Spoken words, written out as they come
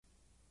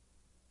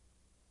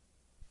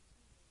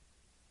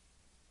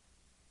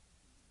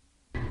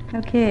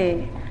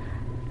Okay,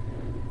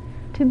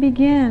 to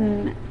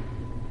begin,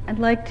 I'd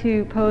like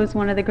to pose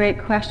one of the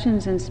great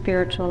questions in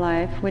spiritual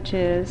life, which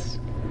is,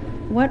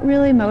 what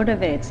really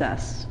motivates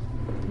us?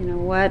 You know,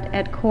 what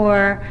at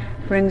core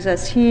brings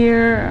us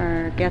here,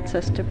 or gets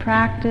us to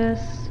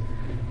practice,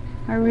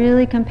 or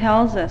really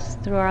compels us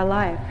through our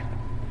life?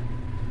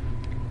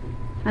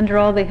 Under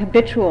all the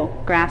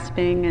habitual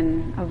grasping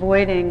and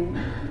avoiding,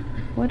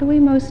 what do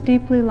we most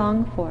deeply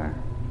long for?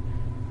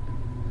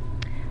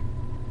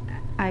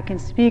 I can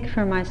speak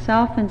for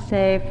myself and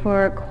say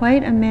for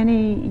quite a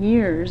many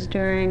years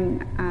during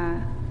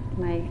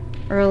my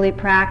early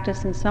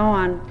practice and so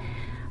on,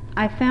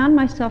 I found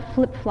myself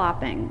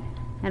flip-flopping.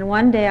 And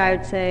one day I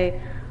would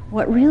say,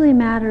 what really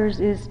matters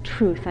is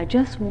truth. I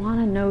just want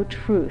to know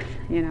truth,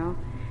 you know.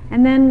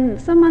 And then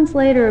some months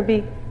later it would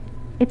be,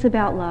 it's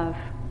about love.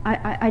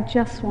 I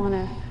just want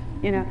to,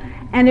 you know.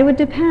 And it would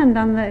depend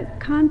on the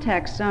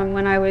context.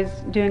 When I was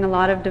doing a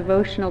lot of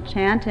devotional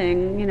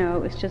chanting, you know,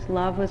 it was just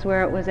love was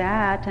where it was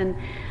at. And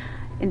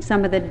in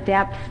some of the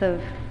depth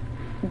of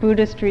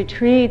Buddhist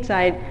retreats,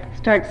 I'd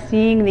start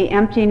seeing the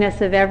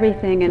emptiness of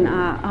everything and,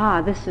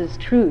 this is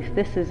truth,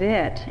 this is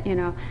it, you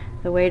know,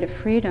 the way to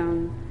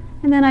freedom.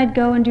 And then I'd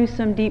go and do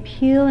some deep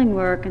healing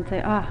work and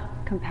say,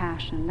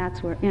 compassion,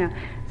 that's where, you know.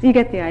 So you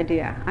get the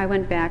idea. I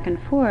went back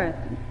and forth.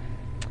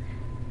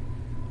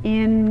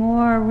 In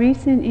more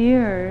recent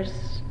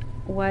years,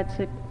 what's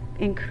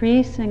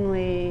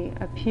increasingly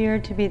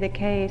appeared to be the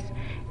case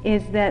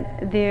is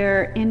that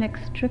they're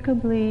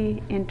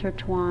inextricably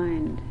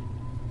intertwined.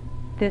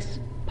 This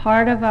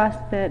part of us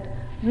that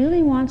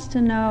really wants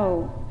to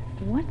know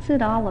what's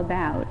it all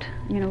about,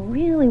 you know,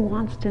 really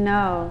wants to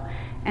know,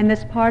 and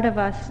this part of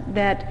us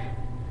that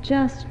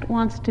just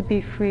wants to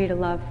be free to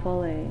love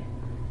fully.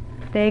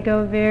 They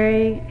go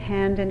very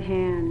hand in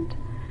hand.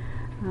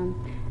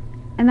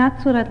 And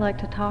that's what I'd like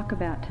to talk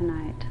about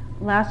tonight.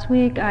 Last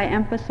week I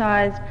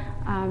emphasized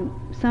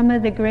some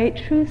of the great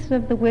truths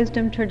of the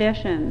wisdom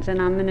traditions, and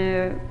I'm going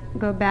to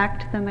go back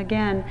to them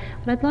again.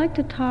 But I'd like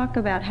to talk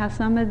about how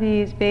some of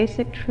these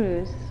basic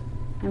truths,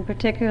 in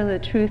particular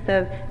the truth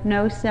of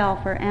no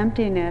self or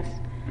emptiness,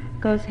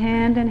 goes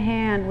hand in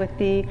hand with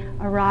the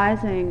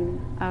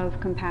arising of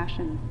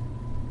compassion,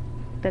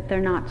 that they're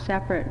not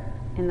separate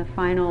in the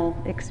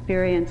final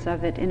experience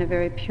of it in a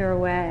very pure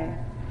way.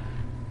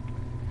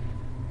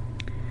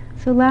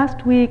 So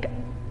last week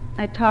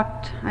I'd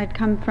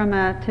come from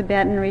a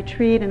Tibetan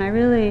retreat, and I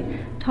really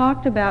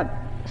talked about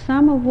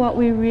some of what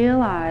we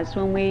realize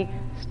when we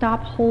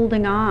stop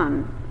holding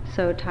on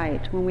so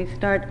tight, when we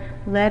start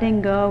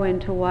letting go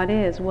into what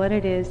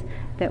it is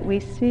that we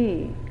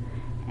see.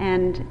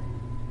 And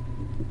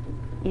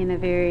in a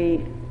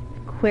very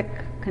quick,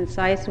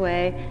 concise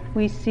way,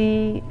 we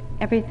see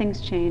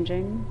everything's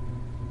changing.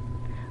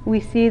 We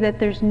see that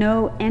there's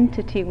no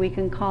entity we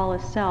can call a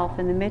self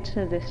in the midst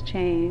of this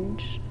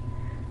change.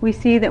 We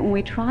see that when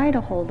we try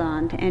to hold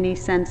on to any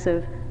sense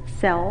of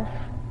self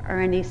or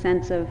any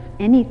sense of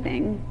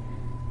anything,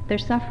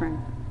 there's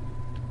suffering.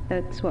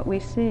 That's what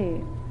we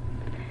see.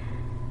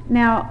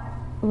 Now,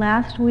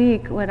 last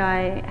week, what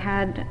I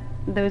had,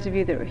 those of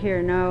you that were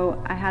here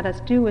know, I had us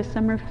do was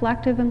some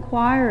reflective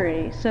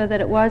inquiry, so that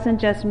it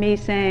wasn't just me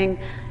saying,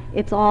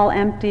 it's all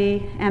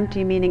empty,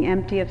 empty meaning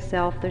empty of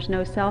self, there's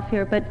no self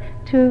here, but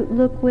to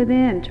look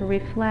within, to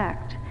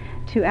reflect,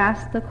 to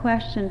ask the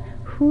question,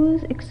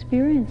 who's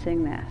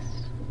experiencing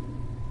this?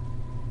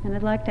 And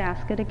I'd like to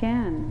ask it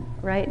again.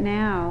 Right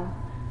now,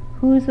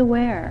 who's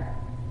aware?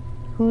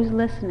 Who's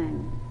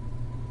listening?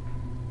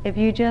 If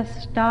you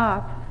just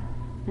stop,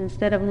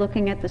 instead of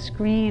looking at the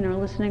screen or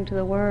listening to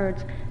the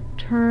words,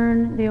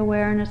 turn the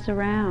awareness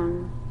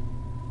around.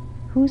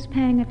 Who's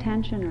paying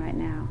attention right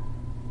now?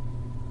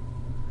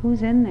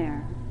 Who's in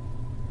there?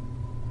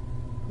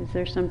 Is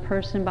there some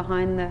person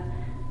behind the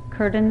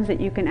curtains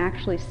that you can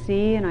actually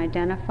see and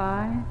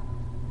identify?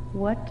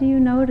 What do you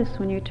notice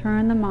when you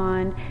turn the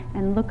mind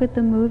and look at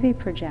the movie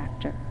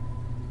projector?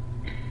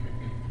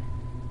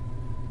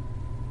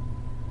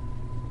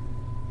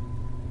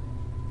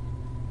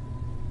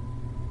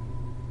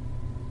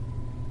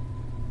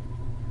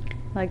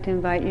 I'd like to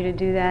invite you to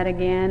do that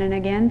again and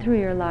again through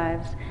your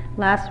lives.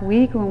 Last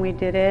week when we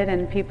did it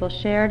and people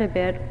shared a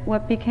bit,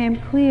 what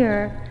became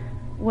clear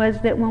was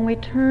that when we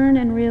turn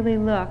and really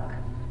look,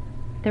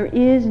 there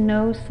is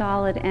no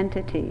solid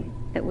entity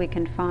that we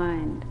can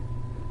find.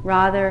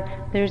 Rather,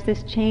 there's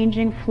this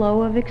changing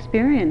flow of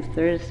experience.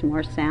 There's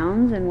more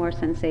sounds and more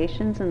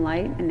sensations and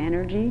light and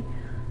energy,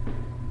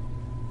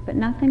 but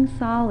nothing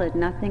solid,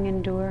 nothing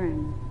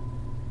enduring.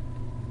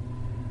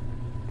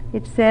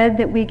 It's said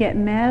that we get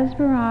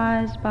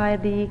mesmerized by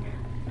the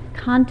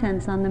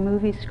contents on the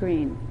movie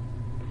screen.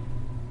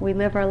 We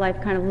live our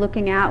life kind of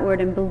looking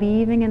outward and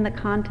believing in the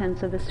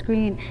contents of the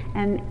screen,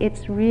 and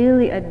it's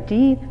really a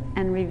deep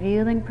and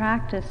revealing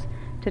practice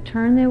to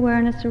turn the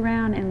awareness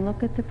around and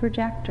look at the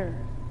projector.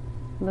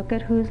 Look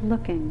at who's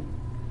looking.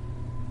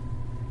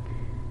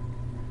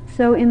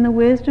 So in the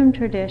wisdom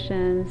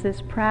traditions,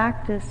 this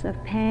practice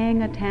of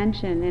paying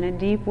attention in a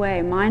deep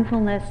way,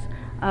 mindfulness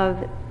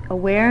of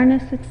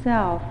awareness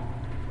itself,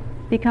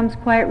 becomes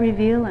quite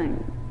revealing.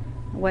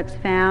 What's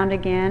found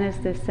again is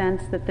this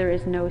sense that there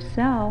is no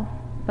self,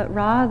 but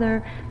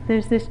rather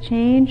there's this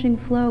changing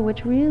flow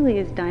which really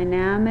is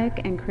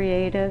dynamic and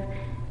creative,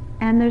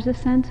 and there's a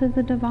sense of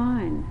the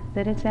divine,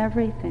 that it's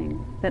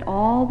everything, that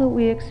all that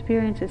we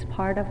experience is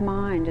part of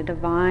mind, a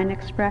divine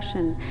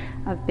expression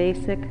of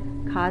basic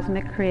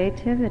cosmic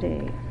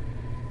creativity.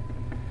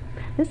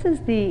 This is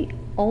the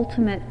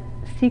ultimate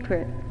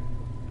secret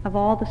of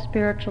all the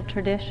spiritual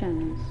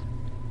traditions,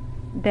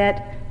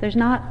 that there's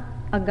not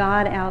a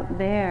God out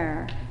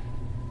there,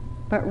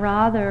 but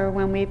rather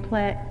when we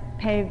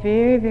pay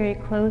very, very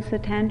close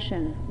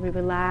attention, we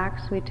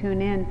relax, we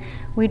tune in,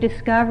 we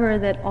discover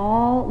that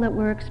all that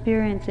we're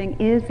experiencing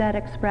is that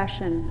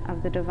expression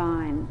of the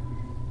divine.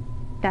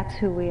 That's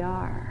who we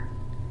are.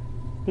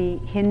 The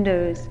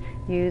Hindus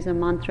use a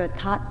mantra,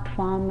 Tat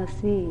Tvam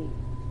Asi.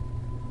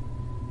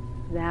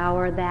 Thou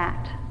art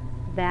that.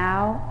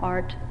 Thou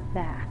art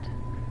that.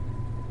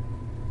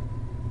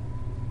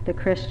 The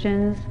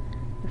Christians,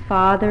 the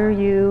Father,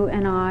 you,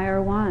 and I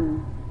are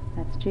one.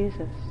 That's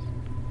Jesus.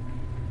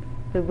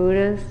 The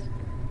Buddhas,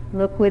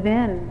 look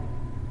within.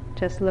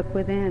 Just look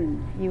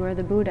within. You are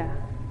the Buddha.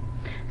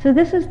 So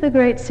this is the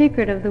great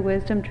secret of the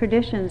wisdom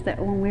traditions, that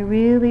when we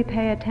really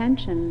pay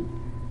attention,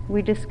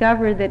 we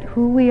discover that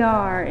who we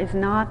are is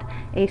not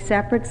a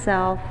separate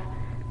self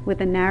with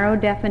a narrow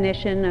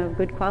definition of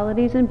good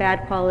qualities and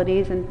bad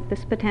qualities and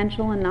this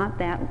potential and not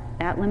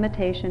that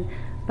limitation,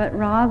 but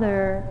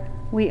rather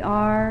we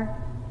are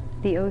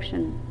the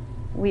ocean.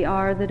 We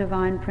are the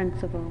divine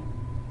principle.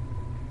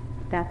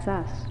 That's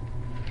us.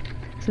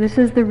 So this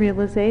is the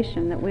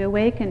realization that we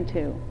awaken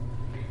to.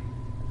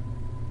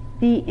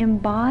 The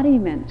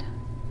embodiment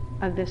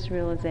of this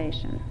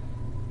realization,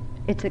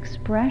 its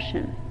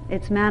expression,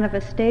 its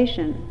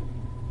manifestation,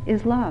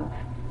 is love.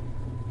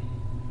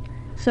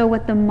 So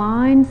what the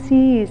mind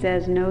sees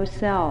as no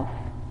self,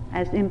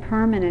 as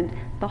impermanent,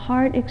 the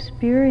heart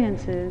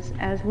experiences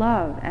as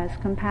love, as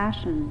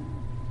compassion.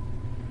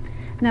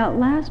 Now,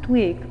 last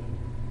week,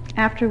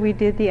 after we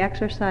did the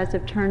exercise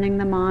of turning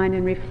the mind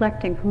and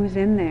reflecting who's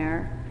in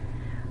there,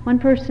 one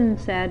person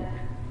said,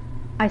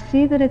 I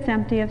see that it's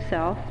empty of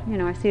self,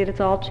 I see that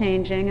it's all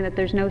changing and that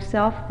there's no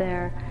self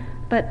there,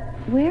 but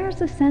where's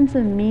the sense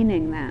of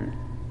meaning then?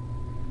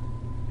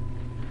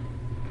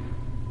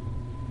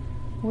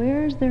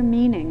 Where's their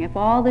meaning? If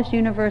all this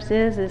universe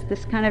is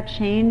this kind of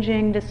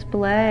changing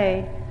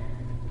display,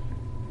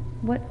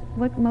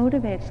 what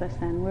motivates us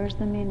then? Where's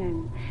the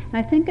meaning? And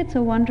I think it's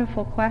a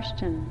wonderful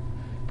question,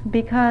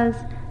 because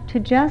to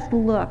just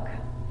look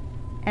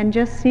and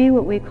just see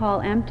what we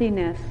call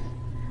emptiness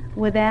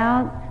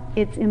without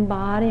its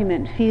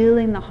embodiment,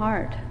 feeling the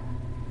heart,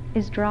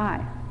 is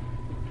dry.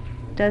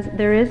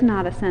 There is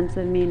not a sense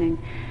of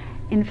meaning.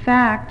 In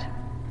fact,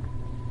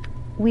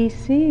 we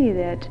see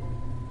that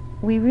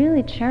we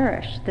really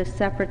cherish this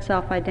separate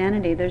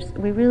self-identity.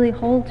 We really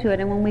hold to it,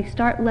 and when we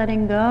start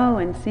letting go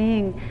and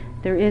seeing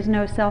there is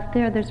no self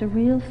there, there's a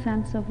real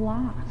sense of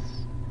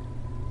loss.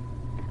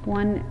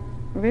 One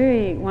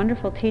very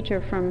wonderful teacher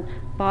from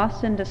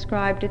Boston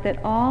described it that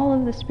all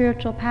of the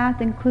spiritual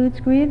path includes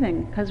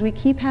grieving, because we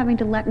keep having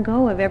to let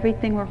go of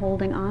everything we're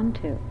holding on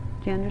to. Do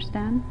you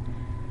understand?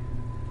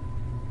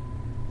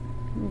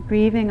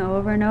 Grieving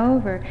over and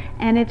over.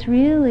 And it's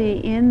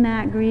really in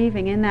that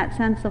grieving, in that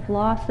sense of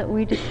loss, that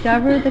we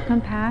discover the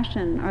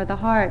compassion, or the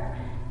heart,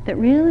 that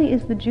really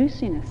is the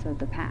juiciness of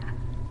the path.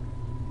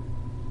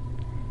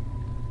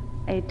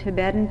 A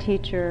Tibetan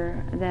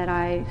teacher that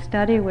I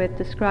study with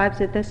describes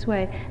it this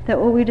way, that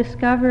what we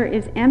discover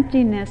is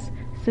emptiness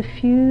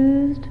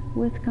suffused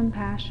with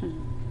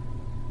compassion.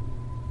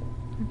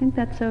 I think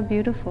that's so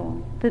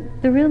beautiful,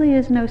 that there really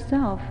is no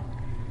self,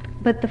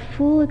 but the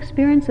full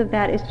experience of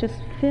that is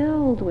just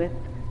filled with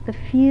the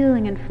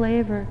feeling and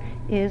flavor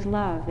is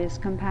love, is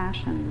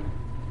compassion.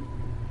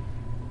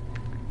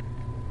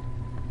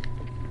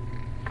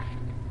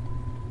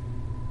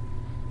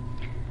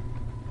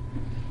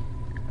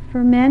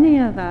 For many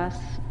of us,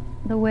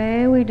 the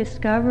way we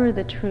discover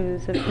the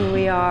truths of who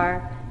we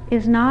are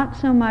is not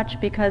so much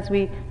because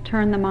we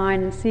turn the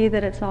mind and see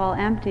that it's all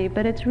empty,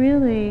 but it's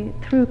really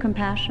through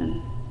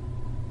compassion.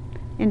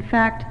 In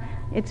fact,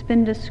 it's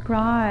been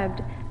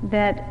described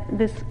that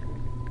this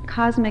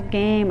cosmic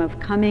game of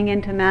coming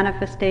into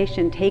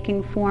manifestation,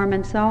 taking form,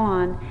 and so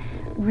on,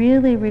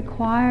 really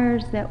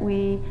requires that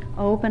we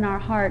open our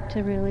heart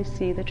to really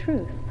see the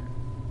truth.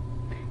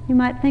 You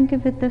might think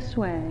of it this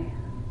way,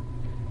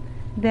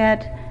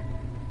 that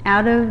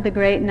out of the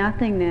great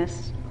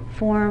nothingness,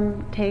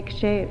 form takes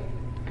shape,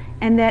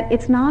 and that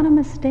it's not a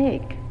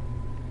mistake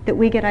that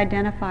we get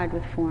identified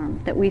with form,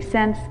 that we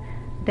sense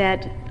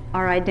that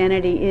our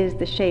identity is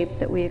the shape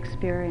that we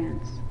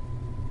experience.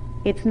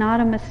 It's not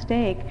a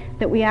mistake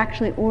that we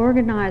actually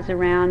organize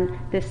around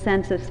this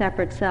sense of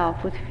separate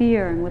self with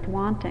fear and with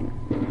wanting.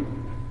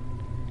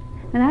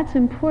 And that's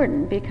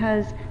important,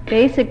 because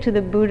basic to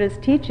the Buddha's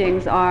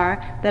teachings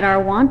are that our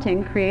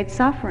wanting creates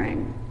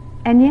suffering.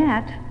 And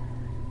yet,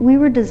 we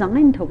were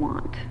designed to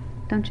want,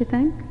 don't you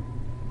think?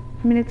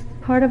 I mean, it's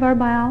part of our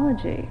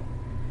biology.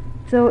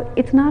 So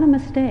it's not a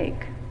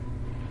mistake.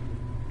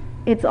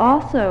 It's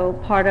also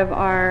part of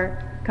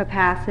our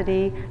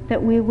capacity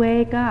that we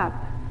wake up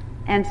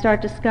and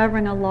start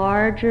discovering a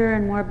larger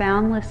and more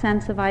boundless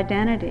sense of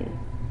identity,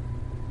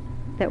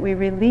 that we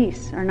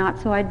release, are not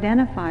so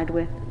identified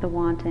with the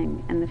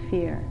wanting and the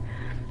fear.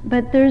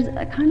 But there's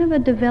a kind of a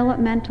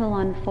developmental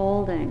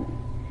unfolding.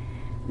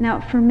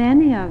 Now, for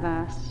many of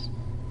us,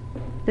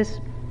 this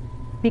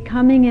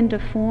becoming into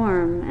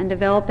form and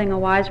developing a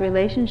wise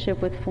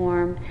relationship with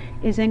form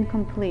is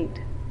incomplete.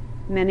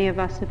 Many of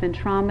us have been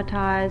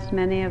traumatized,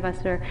 many of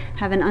us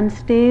have an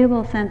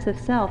unstable sense of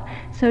self.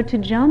 So to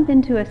jump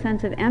into a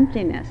sense of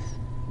emptiness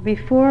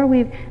before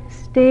we've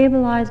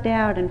stabilized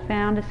out and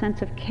found a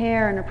sense of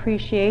care and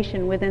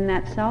appreciation within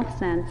that self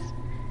sense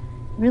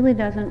really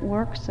doesn't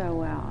work so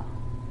well.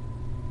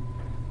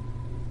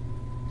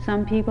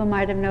 Some people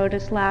might have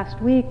noticed last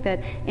week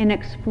that in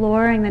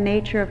exploring the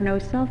nature of no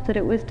self, that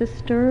it was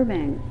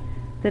disturbing,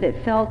 that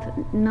it felt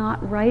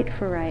not right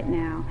for right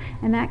now.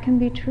 And that can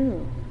be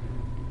true.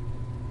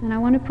 And I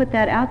want to put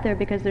that out there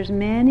because there's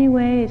many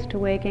ways to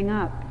waking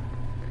up.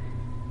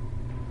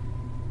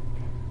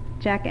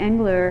 Jack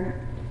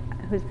Engler,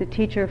 who's the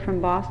teacher from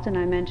Boston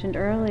I mentioned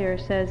earlier,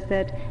 says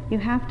that you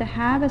have to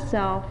have a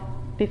self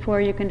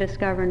before you can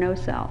discover no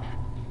self.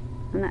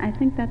 And I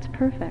think that's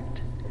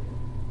perfect.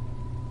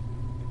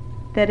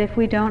 That if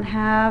we don't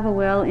have a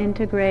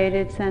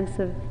well-integrated sense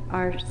of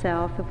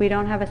ourself, if we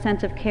don't have a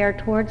sense of care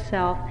towards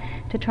self,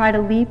 to try to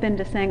leap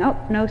into saying, oh,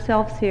 no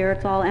self's here,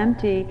 it's all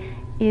empty,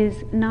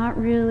 is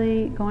not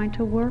really going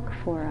to work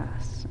for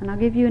us. And I'll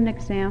give you an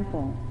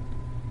example.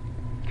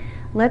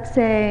 Let's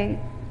say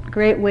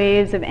great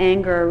waves of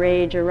anger or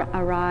rage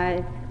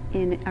arise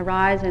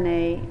in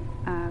a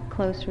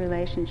close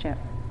relationship.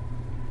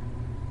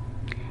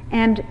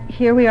 And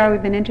here we are,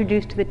 we've been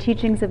introduced to the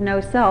teachings of no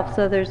self,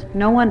 so there's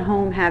no one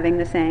home having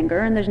this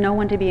anger, and there's no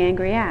one to be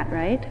angry at,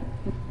 right?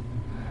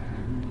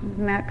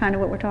 Isn't that kind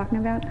of what we're talking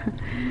about?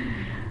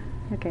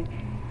 Okay.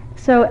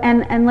 So,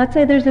 and let's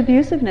say there's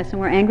abusiveness, and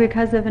we're angry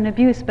because of an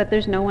abuse, but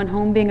there's no one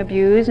home being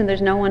abused, and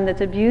there's no one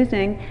that's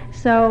abusing,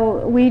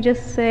 so we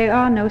just say,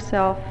 oh, no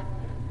self.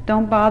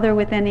 Don't bother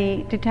with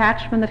any,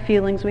 detach from the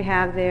feelings we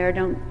have there,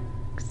 don't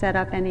set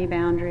up any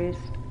boundaries.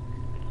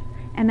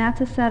 And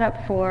that's a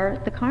setup for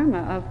the karma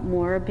of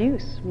more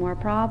abuse, more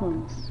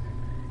problems.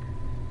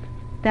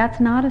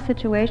 That's not a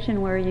situation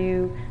where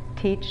you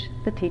teach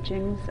the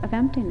teachings of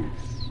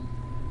emptiness.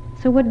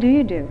 So what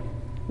do?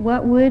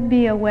 What would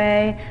be a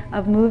way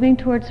of moving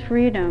towards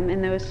freedom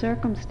in those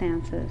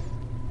circumstances?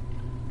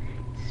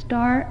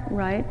 Start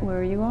right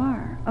where you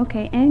are.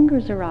 Okay,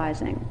 anger's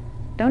arising.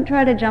 Don't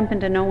try to jump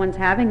into no one's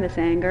having this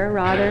anger,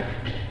 rather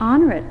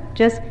honor it.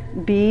 Just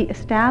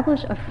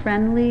establish a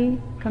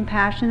friendly,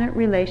 compassionate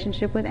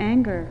relationship with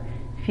anger.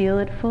 Feel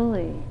it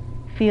fully.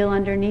 Feel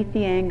underneath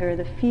the anger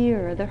the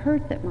fear or the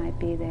hurt that might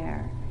be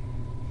there.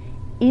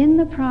 In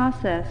the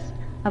process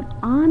of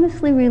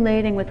honestly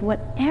relating with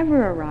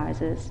whatever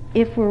arises,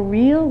 if we're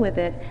real with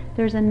it,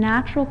 there's a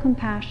natural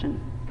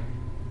compassion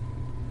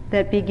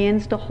that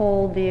begins to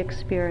hold the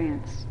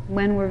experience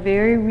when we're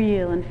very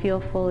real and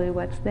feel fully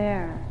what's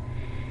there.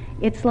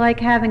 It's like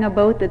having a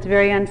boat that's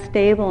very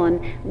unstable,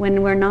 and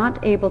when we're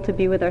not able to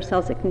be with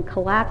ourselves, it can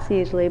collapse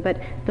easily.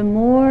 But the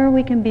more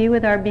we can be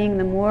with our being,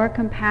 the more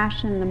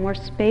compassion, the more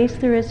space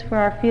there is for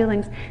our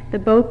feelings, the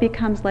boat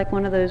becomes like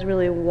one of those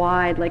really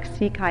wide, like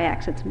sea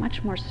kayaks. It's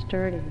much more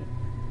sturdy.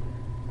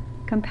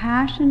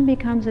 Compassion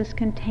becomes this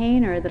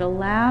container that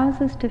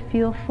allows us to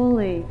feel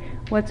fully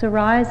what's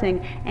arising.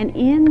 And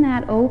in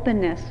that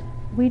openness,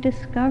 we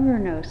discover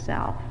no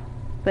self,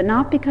 but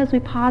not because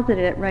we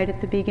posited it right at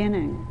the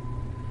beginning.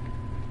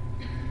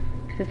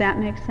 Does that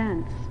make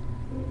sense?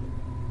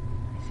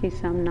 I see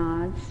some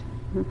nods.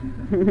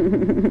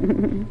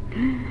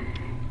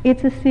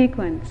 It's a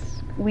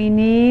sequence. We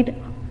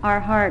need our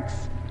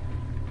hearts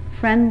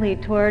friendly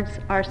towards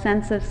our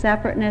sense of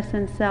separateness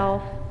and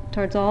self,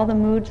 towards all the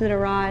moods that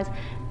arise,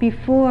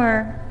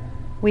 before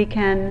we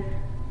can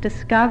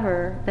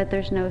discover that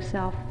there's no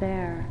self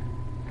there.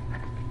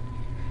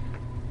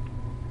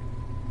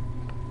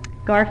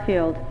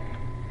 Garfield.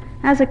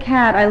 As a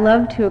cat, I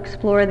love to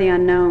explore the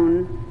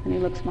unknown. And he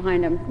looks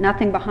behind him.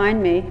 Nothing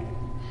behind me.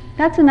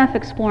 That's enough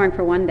exploring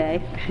for one day.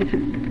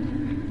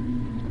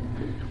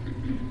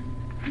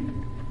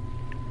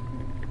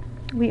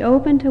 We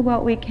open to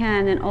what we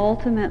can, and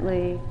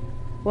ultimately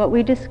what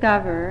we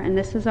discover, and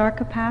this is our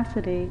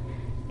capacity,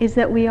 is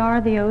that we are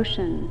the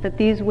ocean, that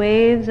these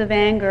waves of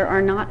anger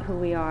are not who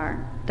we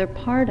are. They're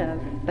part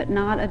of, but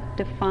not a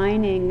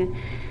defining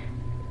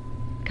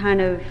kind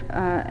of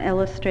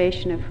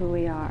illustration of who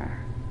we are.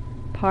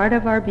 Part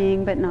of our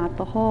being, but not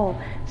the whole.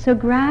 So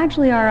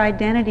gradually our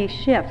identity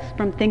shifts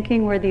from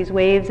thinking we're these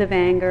waves of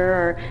anger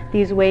or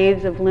these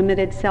waves of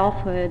limited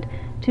selfhood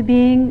to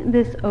being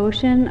this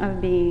ocean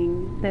of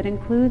being that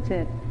includes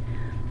it.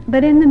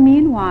 But in the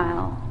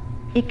meanwhile,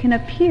 it can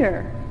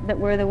appear that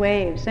we're the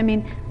waves. I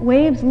mean,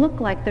 waves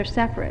look like they're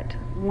separate.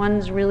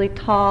 One's really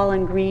tall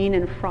and green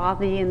and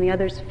frothy, and the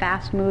other's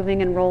fast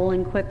moving and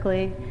rolling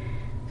quickly.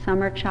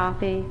 Some are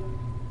choppy.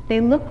 They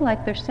look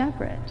like they're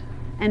separate,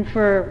 and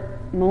for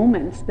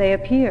moments they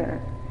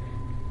appear.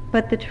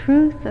 But the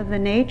truth of the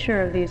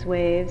nature of these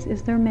waves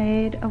is they're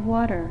made of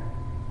water.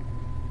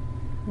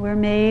 We're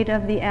made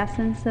of the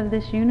essence of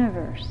this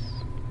universe.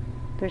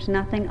 There's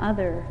nothing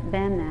other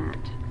than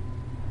that.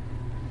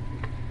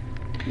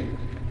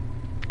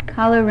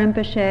 Kalu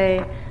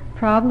Rinpoche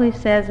probably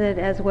says it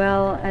as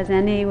well as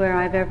anywhere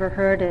I've ever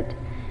heard it.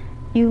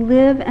 You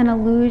live an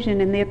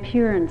illusion in the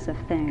appearance of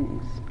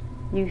things.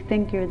 You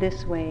think you're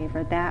this wave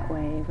or that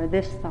wave or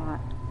this thought.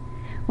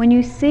 When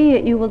you see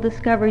it, you will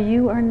discover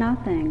you are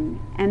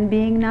nothing, and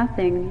being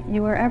nothing,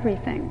 you are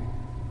everything.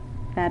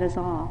 That is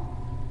all.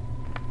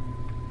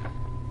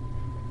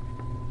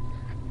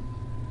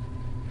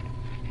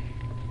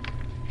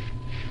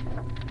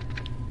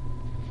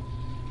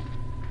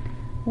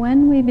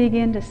 When we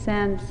begin to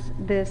sense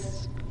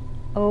this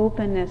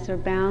openness or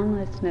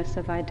boundlessness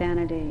of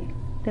identity,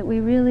 that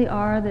we really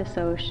are this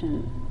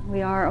ocean,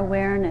 we are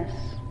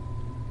awareness,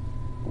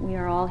 we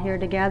are all here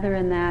together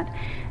in that,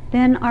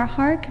 then our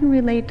heart can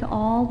relate to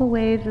all the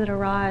waves that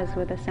arise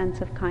with a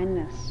sense of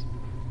kindness.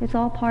 It's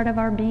all part of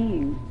our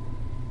being.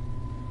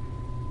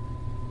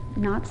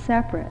 Not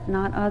separate,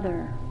 not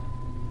other.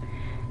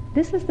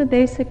 This is the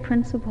basic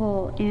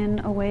principle in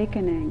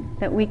awakening,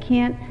 that we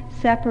can't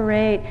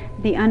separate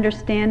the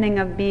understanding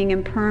of being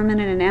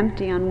impermanent and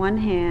empty on one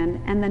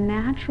hand and the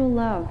natural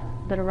love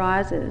that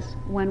arises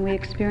when we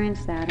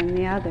experience that on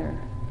the other.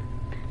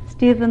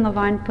 Stephen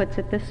Levine puts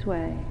it this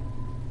way: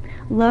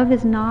 love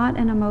is not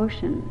an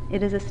emotion,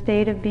 it is a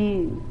state of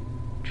being.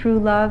 True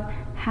love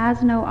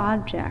has no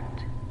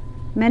object.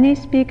 Many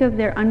speak of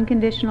their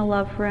unconditional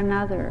love for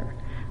another.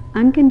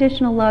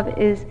 Unconditional love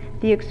is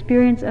the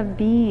experience of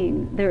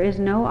being. There is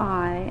no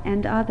I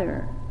and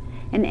other.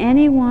 And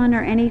anyone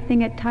or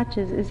anything it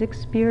touches is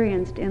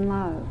experienced in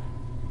love.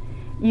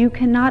 You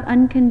cannot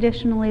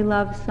unconditionally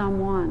love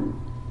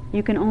someone.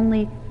 You can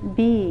only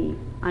be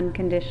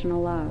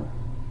unconditional love.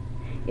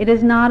 It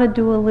is not a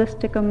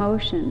dualistic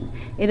emotion.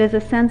 It is a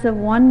sense of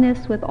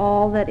oneness with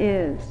all that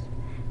is.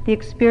 The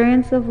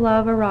experience of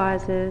love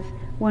arises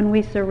when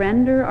we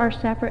surrender our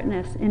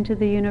separateness into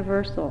the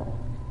universal.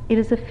 It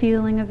is a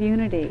feeling of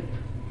unity.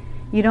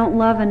 You don't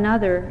love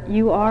another,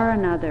 you are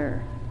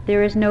another.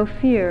 There is no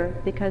fear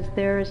because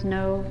there is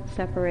no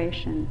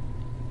separation.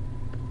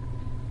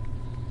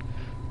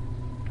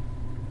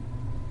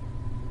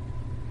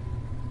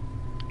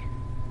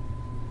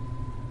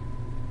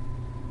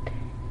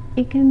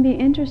 It can be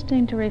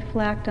interesting to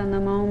reflect on the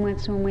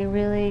moments when we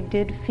really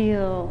did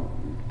feel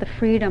the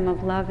freedom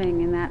of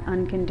loving in that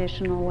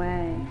unconditional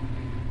way.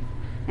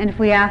 And if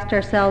we asked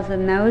ourselves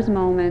in those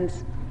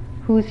moments,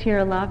 who's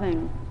here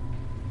loving?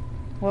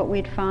 What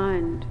we'd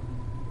find.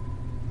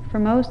 For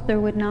most, there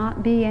would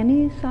not be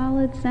any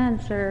solid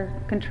sense or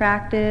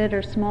contracted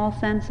or small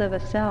sense of a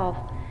self,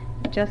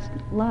 just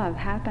love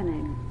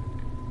happening.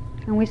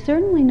 And we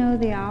certainly know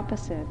the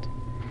opposite.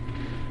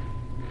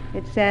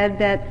 It's said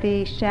that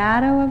the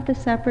shadow of the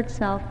separate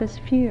self is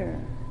fear,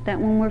 that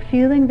when we're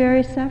feeling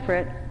very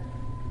separate,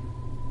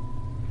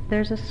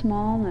 there's a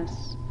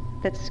smallness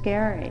that's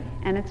scary,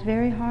 and it's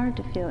very hard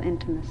to feel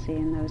intimacy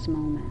in those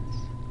moments.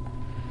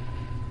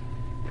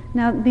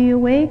 Now, the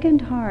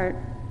awakened heart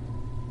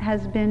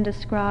has been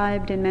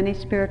described in many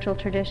spiritual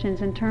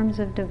traditions in terms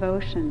of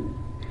devotion.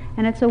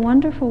 And it's a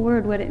wonderful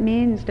word. What it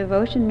means,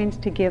 devotion means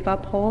to give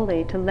up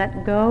wholly, to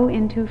let go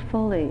into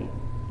fully.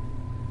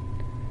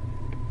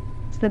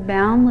 It's the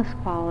boundless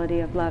quality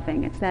of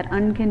loving. It's that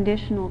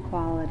unconditional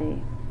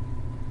quality.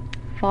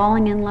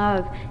 Falling in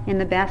love, in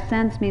the best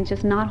sense, means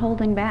just not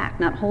holding back,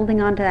 not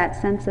holding on to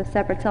that sense of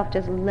separate self,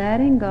 just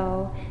letting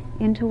go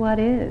into what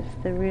is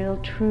the real,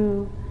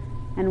 true,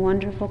 and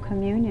wonderful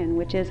communion,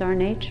 which is our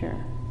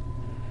nature.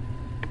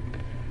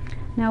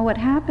 Now what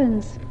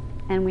happens,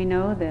 and we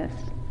know this,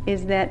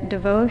 is that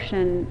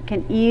devotion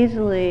can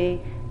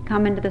easily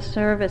come into the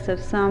service of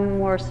some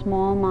more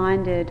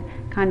small-minded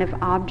kind of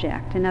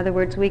object. In other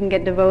words, we can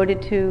get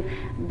devoted to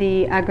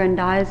the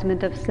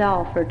aggrandizement of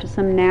self or to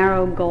some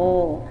narrow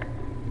goal,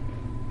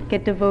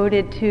 get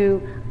devoted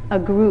to a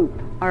group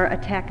or a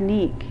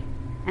technique,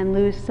 and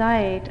lose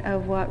sight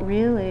of what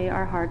really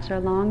our hearts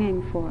are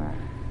longing for.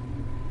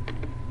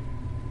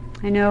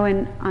 I know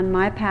on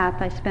my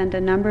path I spent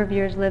a number of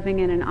years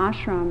living in an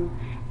ashram,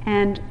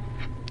 and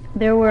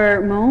there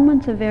were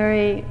moments of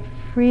very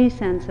free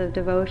sense of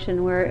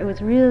devotion where it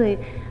was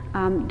really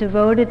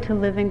devoted to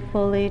living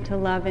fully, to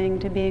loving,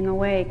 to being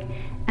awake.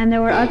 And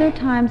there were other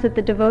times that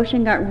the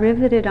devotion got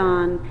riveted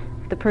on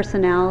the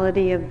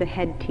personality of the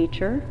head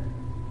teacher,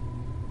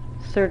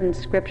 certain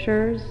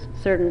scriptures,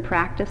 certain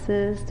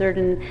practices,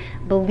 certain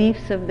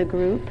beliefs of the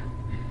group.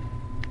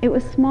 It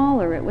was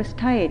smaller, it was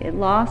tight, it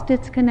lost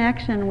its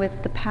connection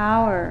with the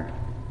power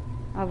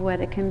of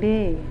what it can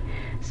be.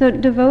 So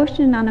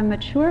devotion on a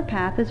mature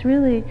path is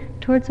really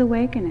towards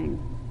awakening,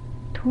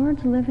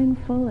 towards living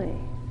fully,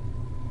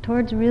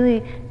 towards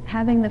really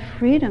having the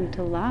freedom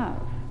to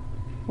love,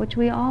 which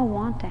we all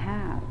want to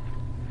have.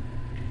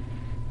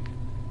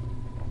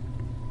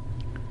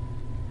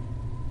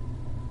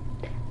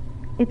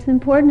 It's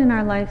important in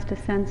our lives to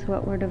sense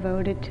what we're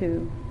devoted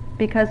to,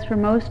 because for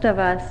most of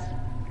us,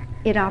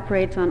 it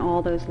operates on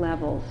all those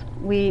levels.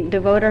 We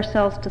devote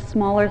ourselves to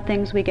smaller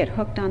things, we get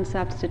hooked on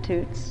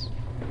substitutes.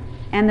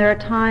 And there are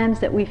times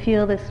that we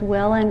feel this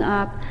welling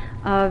up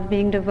of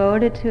being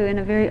devoted to, in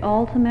a very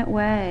ultimate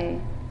way,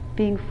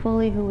 being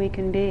fully who we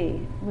can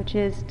be, which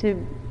is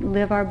to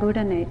live our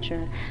Buddha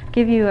nature. I'll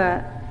give you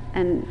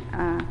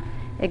an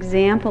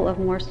example of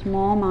more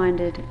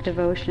small-minded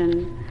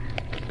devotion.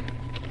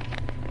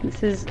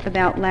 This is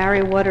about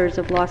Larry Waters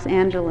of Los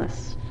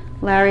Angeles.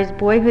 Larry's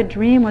boyhood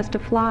dream was to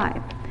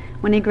fly.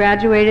 When he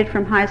graduated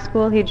from high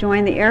school, he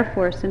joined the Air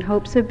Force in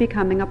hopes of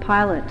becoming a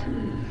pilot.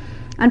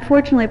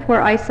 Unfortunately, poor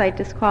eyesight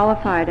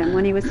disqualified him.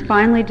 When he was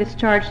finally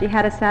discharged, he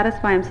had to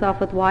satisfy himself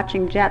with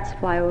watching jets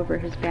fly over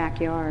his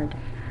backyard.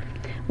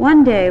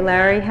 One day,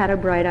 Larry had a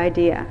bright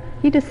idea.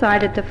 He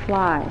decided to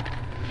fly.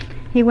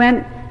 He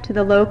went to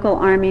the local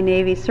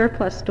Army-Navy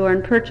surplus store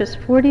and purchased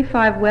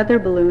 45 weather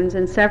balloons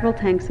and several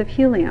tanks of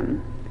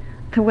helium.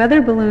 The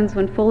weather balloons,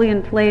 when fully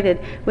inflated,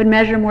 would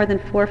measure more than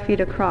 4 feet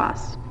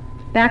across.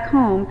 Back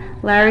home,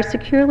 Larry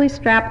securely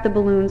strapped the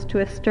balloons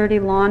to a sturdy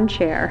lawn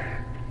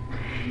chair.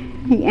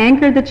 He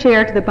anchored the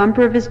chair to the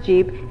bumper of his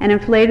Jeep and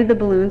inflated the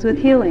balloons with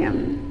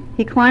helium.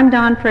 He climbed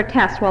on for a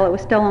test while it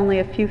was still only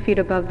a few feet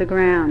above the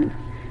ground.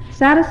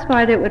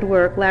 Satisfied it would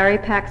work, Larry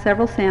packed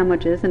several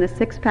sandwiches and a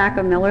 6-pack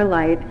of Miller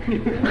Lite,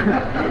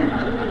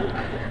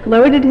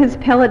 loaded his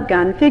pellet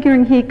gun,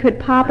 figuring he could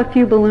pop a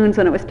few balloons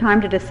when it was time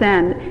to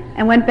descend,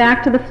 and went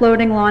back to the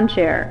floating lawn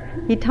chair.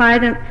 He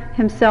tied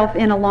himself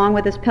in along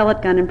with his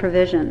pellet gun and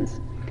provisions.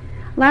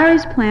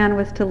 Larry's plan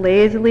was to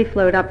lazily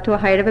float up to a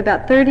height of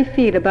about 30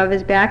 feet above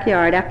his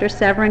backyard after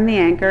severing the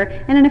anchor,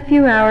 and in a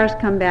few hours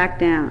come back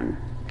down.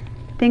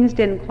 Things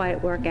didn't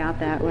quite work out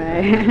that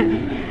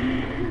way.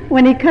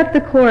 When he cut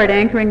the cord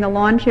anchoring the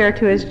lawn chair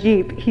to his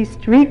Jeep, he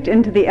streaked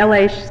into the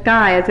LA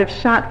sky as if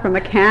shot from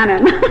a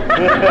cannon.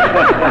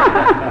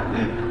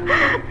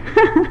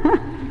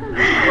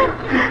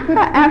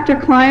 After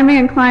climbing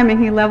and climbing,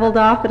 he leveled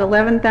off at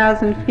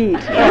 11,000 feet.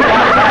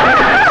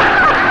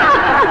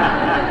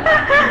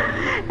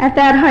 At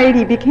that height,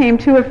 he became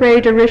too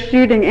afraid to risk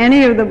shooting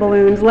any of the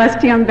balloons,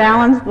 lest he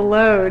unbalance the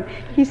load.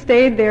 He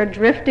stayed there,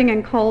 drifting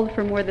and cold,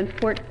 for more than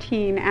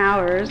 14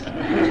 hours.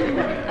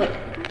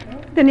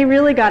 Then he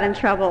really got in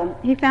trouble.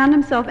 He found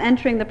himself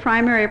entering the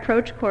primary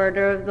approach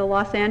corridor of the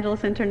Los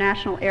Angeles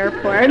International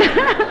Airport.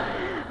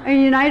 A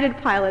United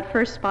pilot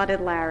first spotted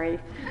Larry.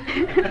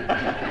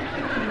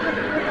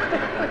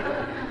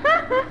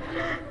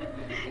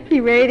 He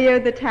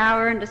radioed the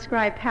tower and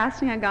described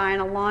passing a guy in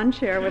a lawn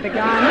chair with a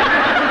gun.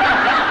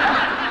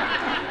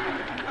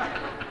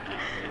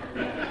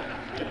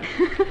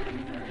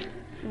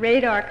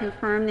 Radar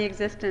confirmed the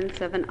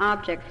existence of an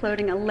object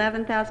floating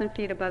 11,000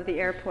 feet above the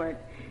airport.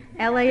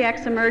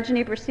 LAX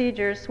emergency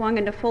procedures swung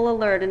into full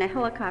alert and a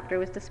helicopter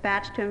was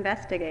dispatched to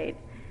investigate.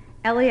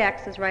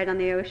 LAX is right on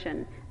the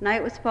ocean.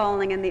 Night was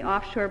falling and the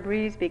offshore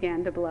breeze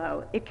began to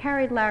blow. It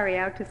carried Larry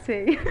out to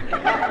sea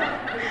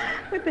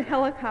with the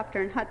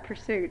helicopter in hot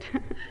pursuit.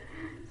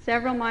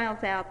 Several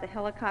miles out, the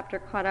helicopter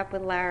caught up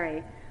with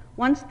Larry.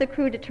 Once the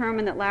crew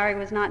determined that Larry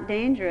was not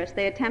dangerous,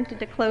 they attempted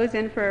to close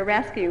in for a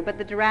rescue, but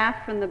the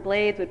draft from the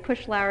blades would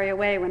push Larry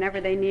away whenever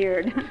they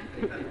neared.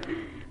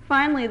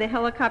 Finally, the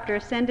helicopter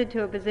ascended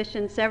to a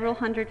position several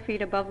hundred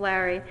feet above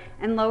Larry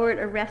and lowered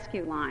a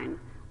rescue line.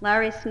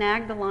 Larry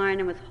snagged the line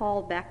and was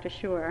hauled back to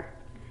shore.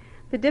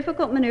 The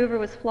difficult maneuver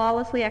was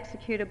flawlessly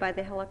executed by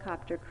the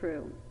helicopter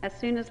crew. As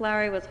soon as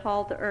Larry was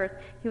hauled to earth,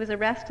 he was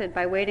arrested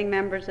by waiting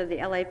members of the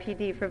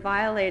LAPD for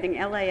violating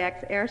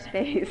LAX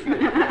airspace.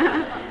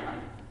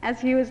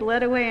 As he was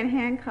led away in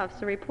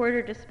handcuffs, a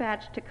reporter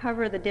dispatched to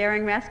cover the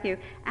daring rescue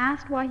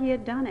asked why he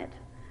had done it.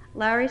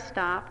 Larry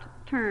stopped,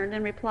 turned,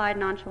 and replied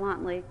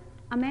nonchalantly,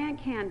 "A man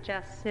can't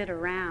just sit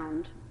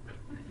around."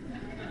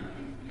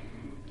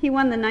 He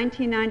won the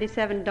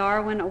 1997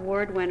 Darwin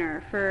Award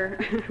winner for,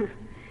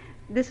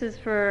 this is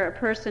for a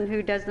person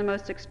who does the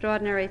most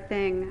extraordinary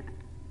thing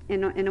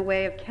in a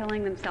way of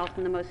killing themselves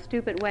in the most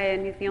stupid way,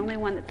 and he's the only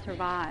one that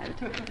survived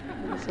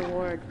this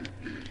award.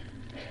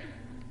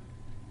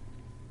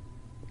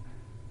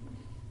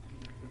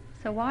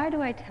 So why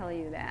do I tell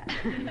you that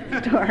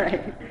story?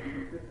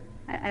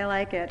 I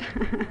like it.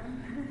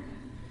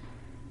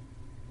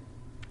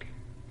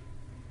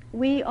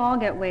 We all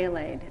get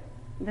waylaid.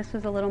 This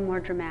was a little more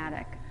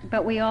dramatic.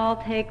 But we all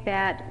take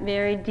that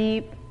very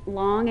deep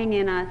longing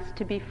in us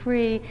to be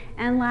free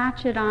and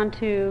latch it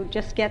onto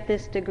just get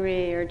this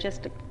degree or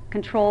just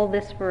control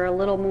this for a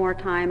little more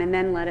time and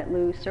then let it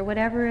loose or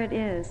whatever it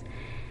is.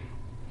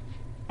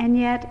 And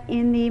yet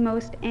in the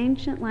most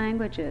ancient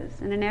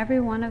languages, and in every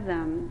one of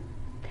them,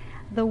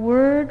 the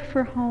word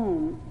for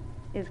home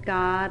is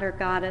God or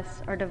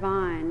goddess or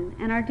divine,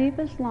 and our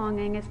deepest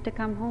longing is to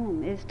come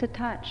home, is to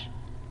touch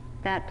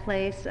that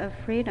place of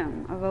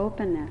freedom, of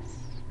openness.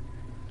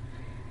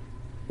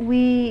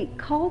 We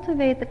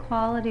cultivate the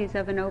qualities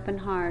of an open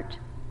heart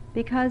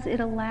because it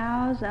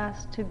allows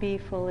us to be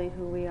fully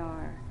who we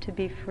are, to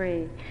be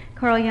free.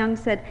 Carl Jung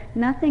said,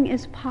 "Nothing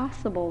is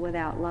possible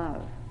without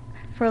love.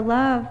 For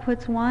love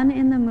puts one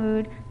in the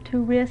mood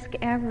to risk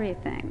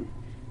everything,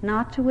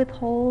 not to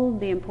withhold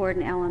the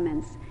important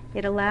elements.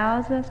 It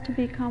allows us to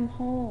become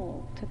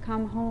whole, to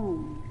come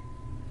home."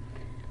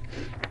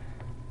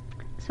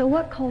 So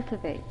what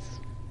cultivates?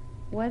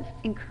 What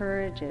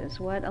encourages?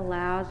 What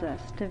allows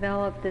us to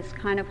develop this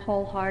kind of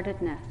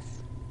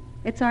wholeheartedness?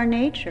 It's our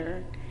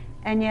nature,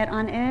 and yet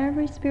on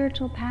every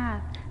spiritual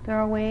path, there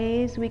are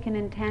ways we can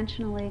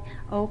intentionally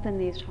open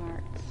these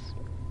hearts.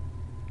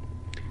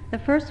 The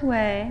first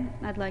way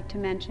I'd like to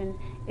mention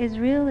is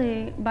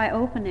really by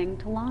opening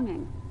to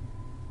longing.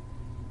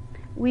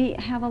 We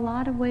have a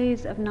lot of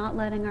ways of not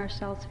letting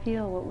ourselves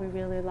feel what we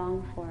really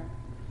long for.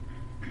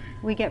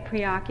 We get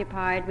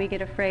preoccupied, we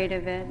get afraid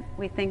of it,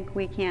 we think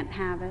we can't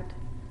have it.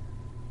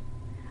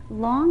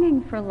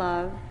 Longing for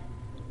love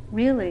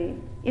really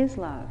is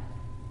love.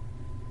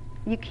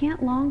 You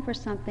can't long for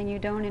something you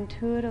don't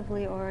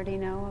intuitively already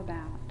know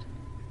about.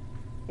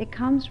 It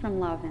comes from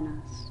love in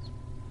us.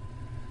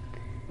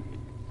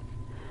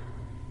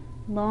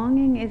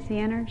 Longing is the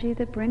energy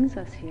that brings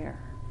us here.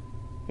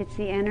 It's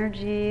the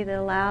energy that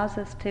allows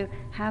us to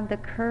have the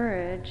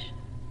courage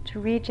to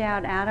reach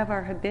out of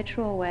our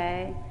habitual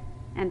way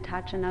and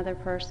touch another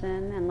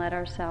person and let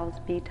ourselves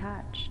be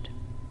touched.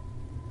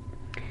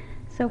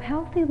 So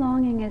healthy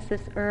longing is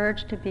this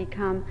urge to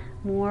become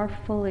more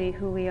fully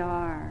who we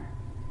are.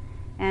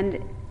 And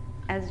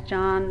as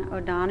John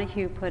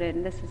O'Donohue put it,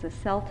 and this is a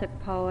Celtic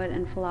poet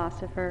and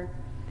philosopher,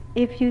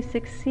 if you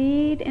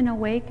succeed in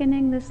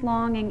awakening this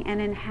longing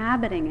and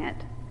inhabiting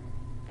it,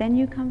 then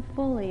you come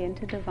fully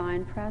into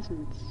divine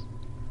presence.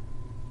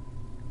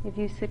 If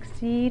you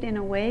succeed in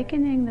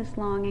awakening this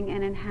longing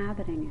and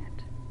inhabiting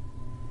it.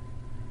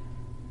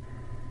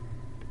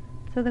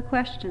 So the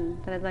question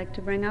that I'd like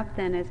to bring up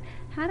then is,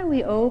 how do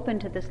we open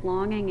to this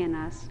longing in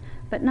us,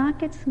 but not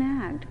get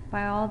snagged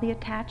by all the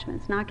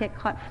attachments, not get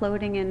caught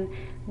floating in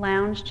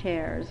lounge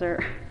chairs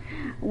or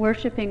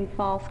worshiping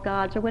false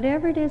gods or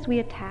whatever it is we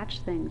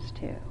attach things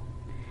to?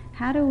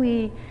 How do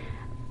we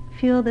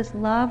feel this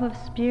love of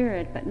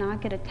spirit but not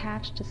get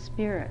attached to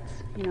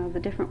spirits, the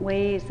different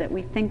ways that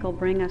we think will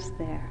bring us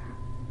there?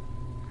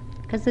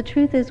 Because the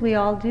truth is we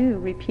all do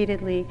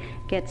repeatedly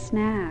get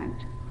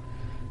snagged.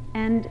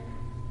 And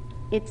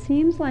it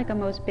seems like a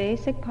most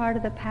basic part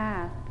of the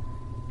path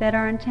that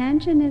our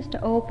intention is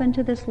to open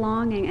to this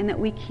longing and that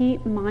we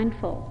keep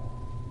mindful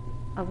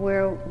of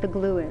where the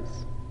glue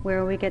is,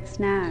 where we get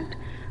snagged,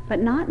 but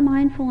not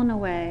mindful in a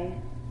way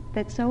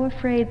that's so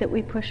afraid that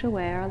we push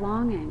away our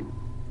longing.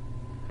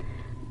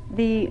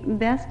 The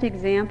best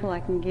example I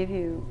can give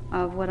you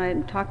of what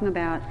I'm talking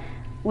about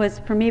was,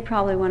 for me,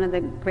 probably one of the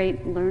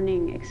great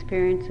learning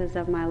experiences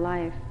of my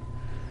life.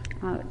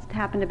 It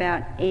happened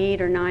about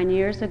 8 or 9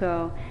 years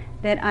ago,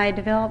 that I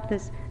developed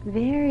this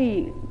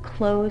very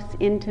close,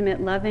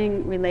 intimate,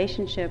 loving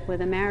relationship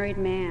with a married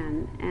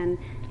man, and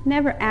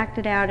never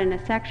acted out in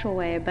a sexual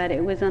way, but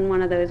it was on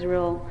one of those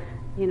real,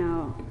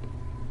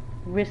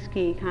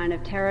 risky kind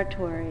of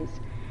territories.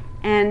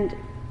 And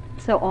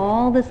so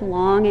all this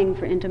longing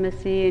for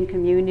intimacy and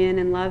communion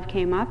and love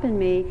came up in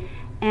me,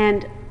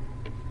 and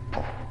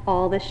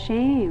all the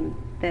shame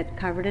that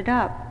covered it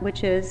up,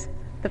 which is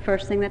the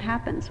first thing that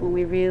happens. When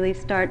we really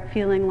start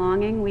feeling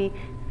longing, we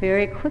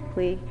very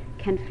quickly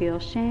can feel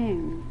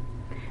shame.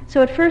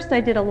 So at first I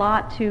did a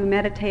lot to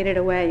meditate it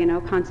away,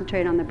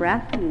 concentrate on the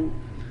breath and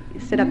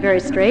sit up very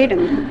straight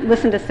and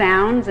listen to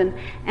sounds, and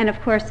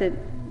of course it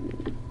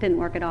didn't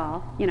work at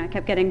all. I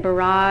kept getting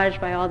barraged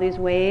by all these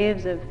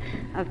waves of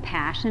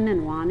passion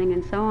and wanting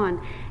and so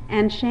on,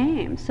 and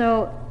shame.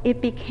 So it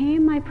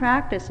became my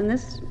practice, and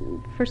this,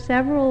 for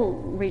several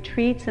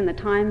retreats and the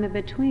time in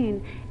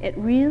between, it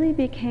really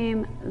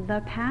became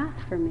the path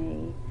for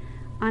me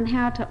on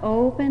how to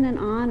open and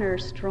honor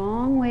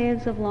strong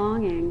waves of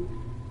longing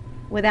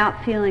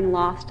without feeling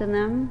lost in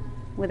them,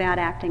 without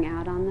acting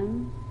out on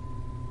them.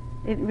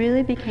 It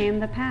really became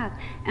the path.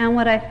 And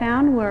what I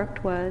found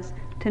worked was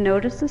to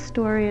notice the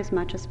story as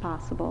much as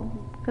possible,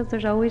 because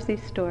there's always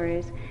these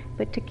stories,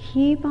 but to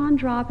keep on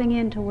dropping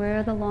into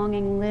where the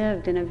longing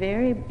lived in a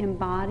very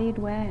embodied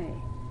way.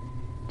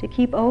 To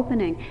keep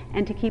opening,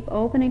 and to keep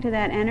opening to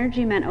that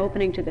energy meant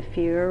opening to the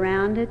fear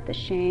around it, the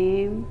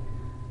shame,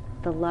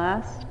 the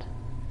lust,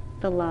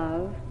 the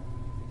love,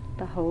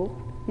 the hope,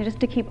 just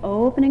to keep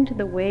opening to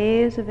the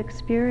waves of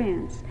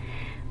experience.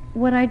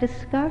 What I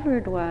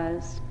discovered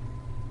was,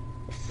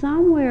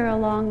 somewhere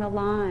along the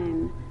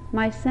line,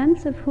 my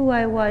sense of who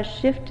I was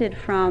shifted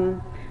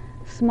from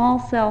small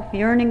self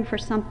yearning for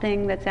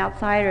something that's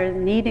outside or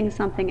needing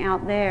something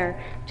out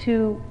there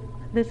to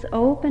this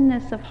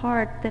openness of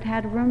heart that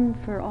had room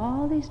for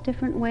all these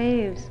different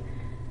waves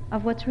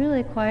of what's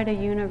really quite a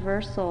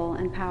universal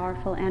and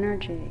powerful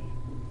energy.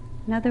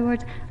 In other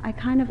words, I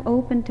kind of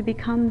opened to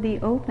become the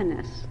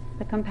openness,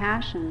 the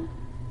compassion,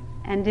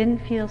 and didn't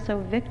feel so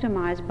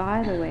victimized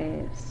by the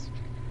waves.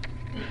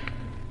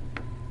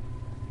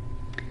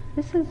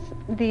 This is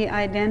the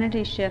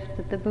identity shift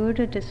that the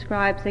Buddha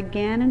describes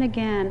again and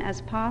again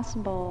as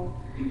possible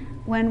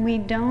when we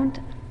don't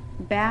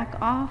back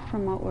off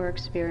from what we're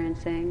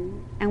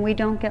experiencing and we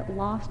don't get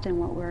lost in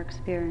what we're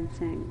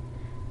experiencing.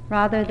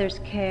 Rather, there's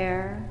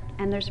care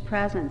and there's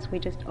presence. We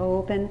just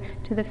open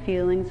to the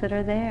feelings that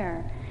are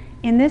there.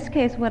 In this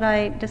case, what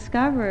I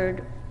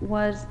discovered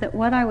was that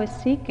what I was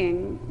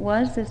seeking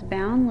was this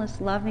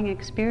boundless, loving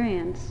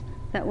experience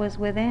that was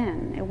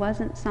within. It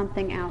wasn't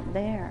something out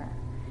there,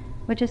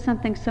 which is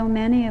something so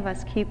many of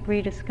us keep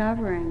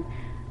rediscovering.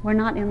 We're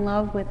not in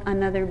love with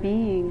another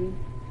being.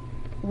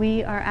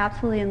 We are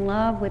absolutely in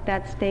love with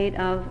that state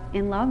of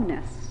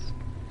in-loveness.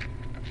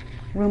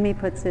 Rumi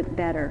puts it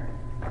better.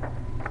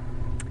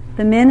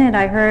 The minute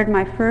I heard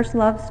my first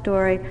love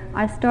story,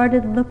 I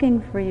started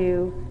looking for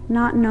you,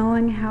 not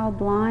knowing how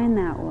blind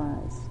that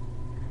was.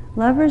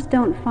 Lovers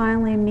don't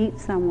finally meet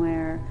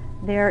somewhere.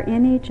 They are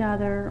in each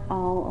other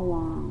all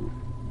along.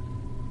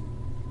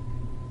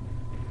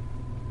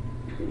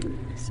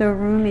 So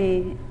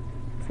Rumi,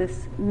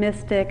 this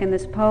mystic and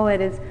this poet,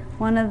 is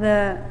one of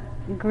the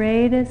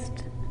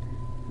greatest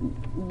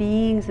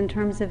beings in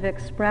terms of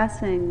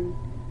expressing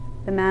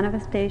the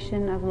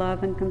manifestation of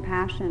love and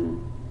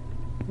compassion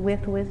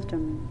with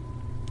wisdom.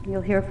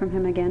 You'll hear from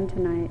him again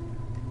tonight.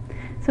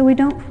 So we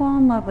don't fall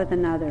in love with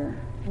another.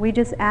 We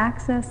just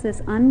access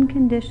this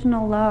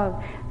unconditional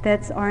love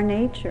that's our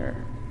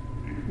nature.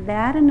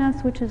 That in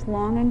us which is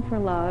longing for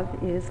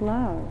love is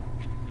love.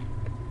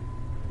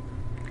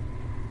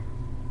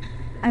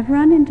 I've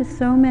run into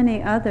so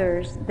many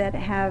others that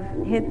have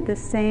hit the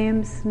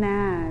same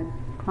snag,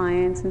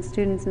 clients and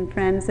students and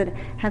friends that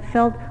have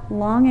felt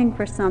longing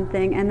for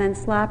something and then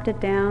slapped it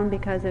down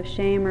because of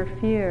shame or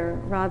fear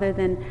rather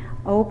than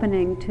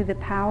opening to the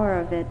power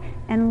of it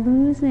and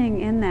losing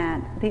in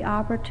that the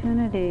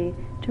opportunity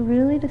to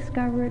really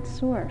discover its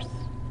source,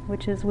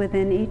 which is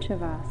within each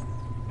of us.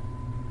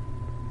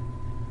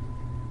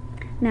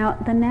 Now,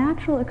 the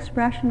natural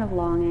expression of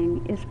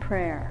longing is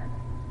prayer.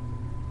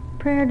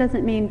 Prayer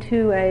doesn't mean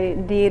to a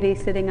deity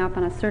sitting up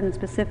on a certain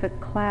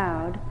specific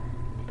cloud,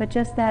 but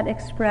just that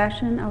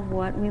expression of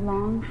what we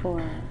long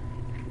for.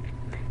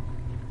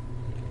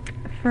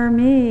 For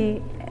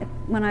me,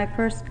 when I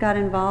first got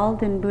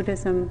involved in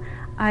Buddhism,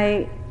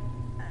 I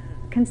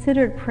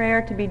considered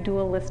prayer to be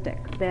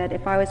dualistic, that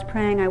if I was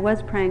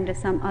praying to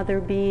some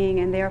other being,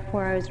 and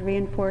therefore I was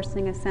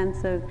reinforcing a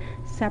sense of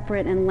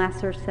separate and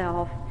lesser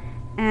self.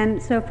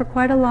 And so for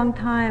quite a long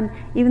time,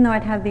 even though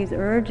I'd have these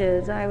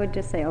urges, I would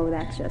just say, oh,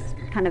 that's just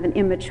kind of an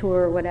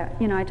immature, whatever.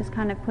 I just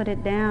kind of put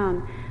it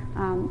down.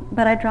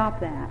 But I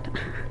dropped that.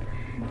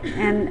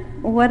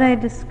 And what I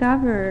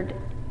discovered,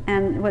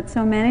 and what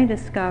so many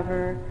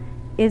discover,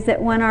 is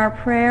that when our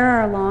prayer,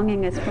 our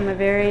longing is from a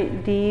very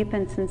deep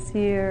and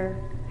sincere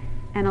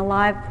and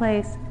alive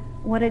place,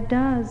 what it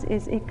does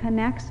is it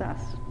connects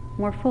us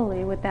more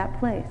fully with that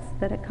place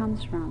that it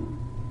comes from.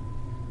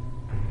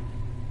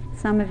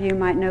 Some of you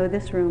might know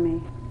this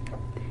Rumi.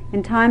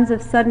 In times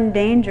of sudden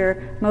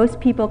danger, most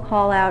people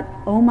call out,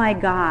 "Oh my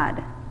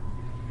God."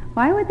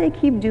 Why would they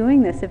keep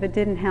doing this if it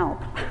didn't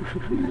help?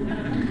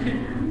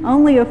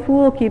 Only a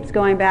fool keeps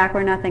going back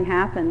where nothing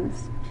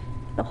happens.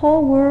 The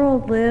whole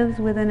world lives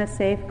within a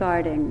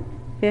safeguarding.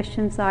 Fish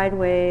inside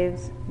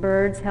waves,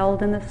 birds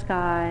held in the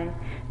sky,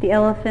 the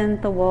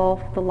elephant, the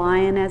wolf, the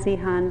lion as he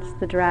hunts,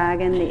 the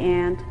dragon, the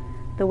ant,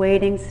 the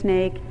wading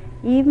snake,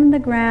 even the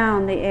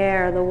ground, the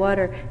air, the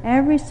water,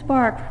 every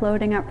spark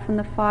floating up from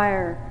the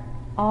fire,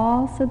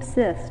 all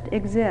subsist,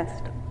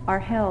 exist, are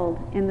held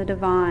in the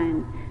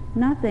divine.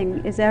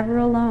 Nothing is ever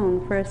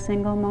alone for a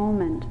single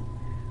moment.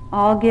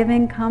 All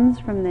giving comes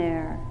from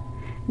there.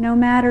 No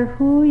matter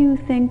who you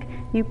think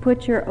you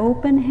put your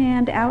open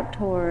hand out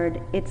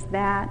toward, it's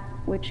that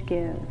which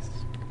gives.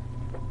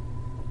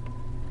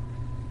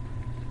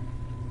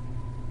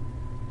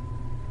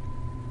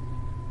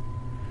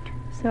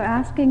 So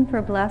asking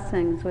for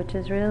blessings, which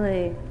is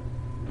really a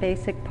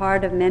basic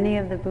part of many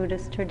of the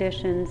Buddhist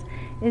traditions,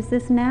 is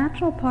this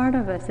natural part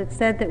of us. It's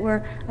said that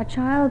we're a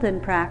child in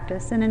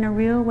practice, and in a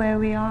real way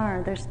we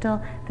are.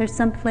 There's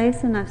some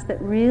place in us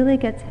that really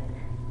gets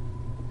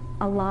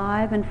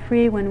alive and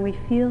free when we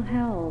feel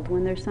held,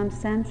 when there's some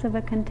sense of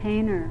a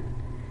container.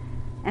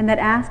 And that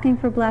asking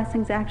for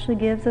blessings actually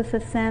gives us a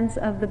sense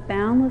of the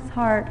boundless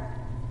heart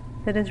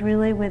that is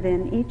really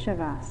within each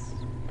of us.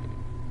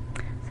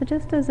 So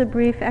just as a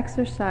brief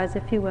exercise,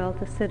 if you will,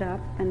 to sit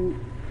up and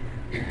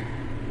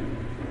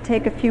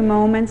take a few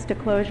moments to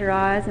close your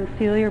eyes and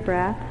feel your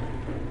breath.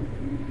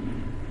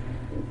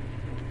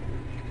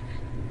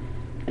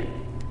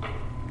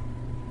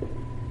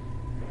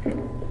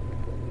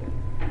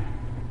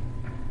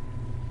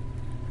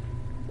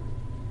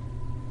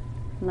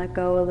 Let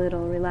go a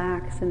little,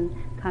 relax, and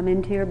come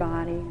into your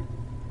body.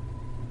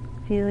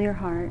 Feel your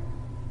heart.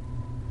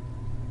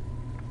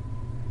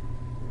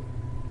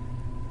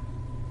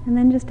 And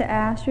then just to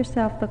ask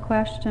yourself the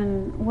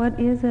question, what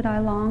is it I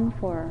long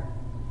for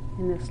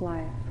in this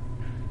life?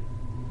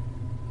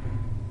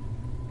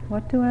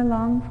 What do I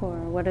long for?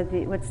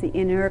 What's the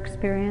inner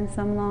experience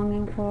I'm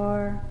longing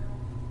for?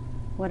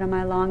 What am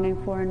I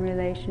longing for in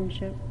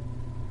relationship?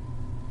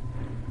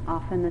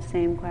 Often the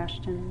same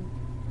question.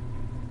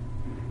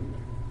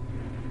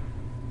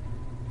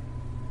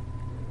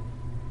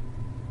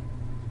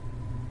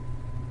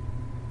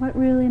 What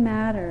really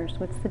matters?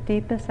 What's the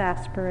deepest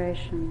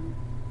aspiration?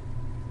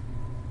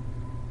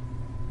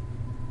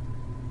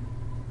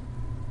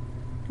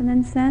 And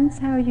then sense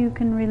how you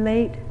can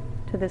relate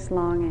to this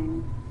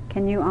longing.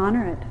 Can you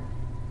honor it?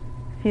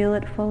 Feel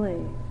it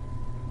fully.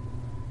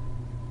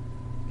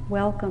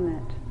 Welcome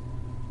it.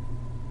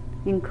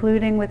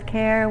 Including with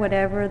care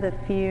whatever the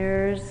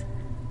fears,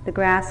 the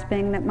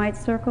grasping that might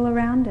circle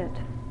around it.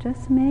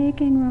 Just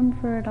making room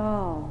for it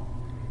all.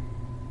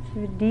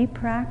 Through deep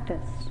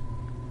practice.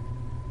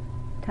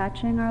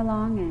 Touching our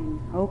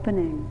longing,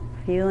 opening,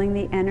 feeling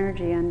the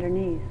energy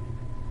underneath.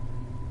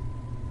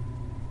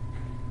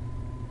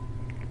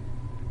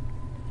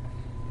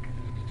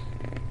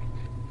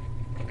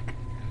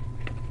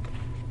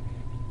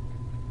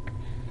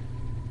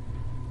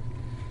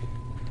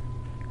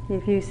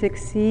 If you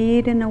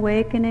succeed in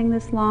awakening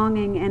this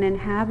longing and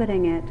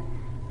inhabiting it,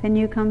 then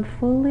you come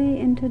fully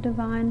into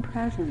divine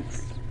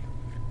presence.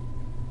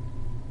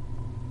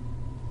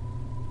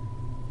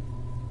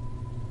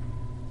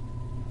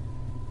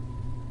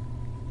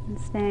 And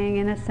staying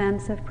in a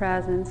sense of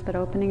presence, but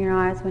opening your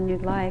eyes when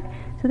you'd like.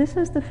 So this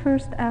is the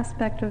first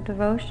aspect of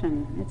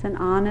devotion. It's an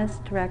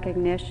honest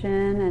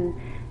recognition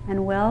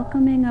and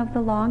welcoming of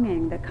the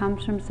longing that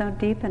comes from so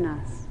deep in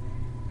us.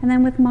 And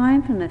then with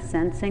mindfulness,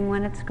 sensing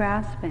when it's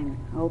grasping,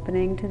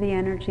 opening to the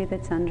energy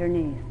that's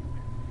underneath.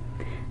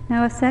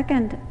 Now a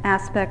second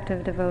aspect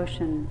of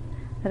devotion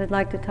that I'd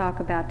like to talk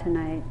about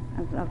tonight,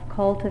 of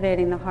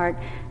cultivating the heart,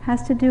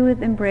 has to do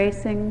with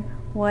embracing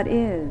what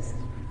is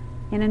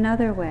in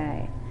another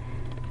way.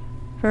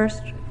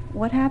 First,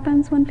 what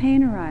happens when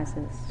pain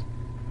arises?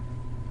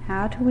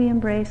 How do we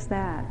embrace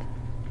that?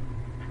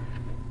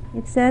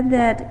 It's said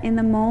that in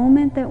the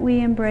moment that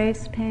we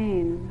embrace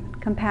pain,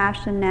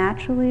 compassion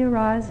naturally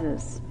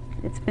arises.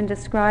 It's been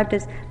described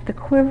as the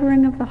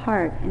quivering of the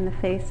heart in the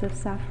face of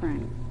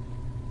suffering.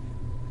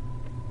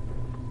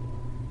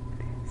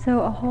 So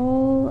a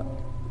whole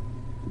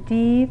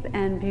deep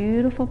and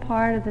beautiful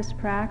part of this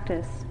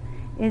practice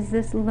is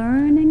this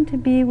learning to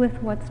be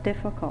with what's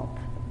difficult.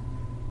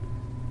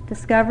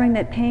 Discovering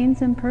that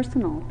pain's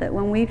impersonal, that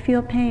when we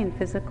feel pain,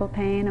 physical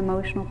pain,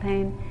 emotional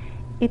pain,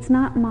 it's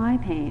not my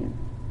pain.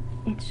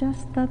 It's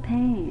just the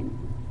pain.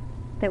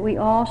 That we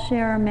all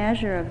share a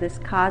measure of this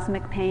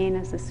cosmic pain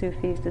as the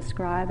Sufis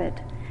describe it.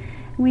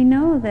 And we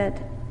know that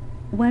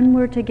when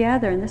we're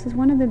together, and this is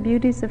one of the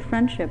beauties of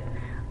friendship,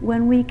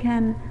 when we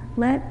can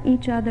let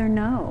each other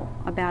know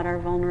about our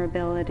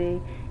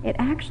vulnerability, it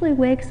actually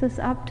wakes us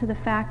up to the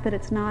fact that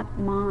it's not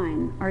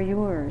mine or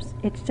yours.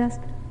 It's just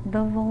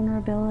the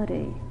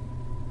vulnerability,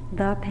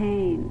 the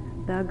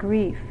pain, the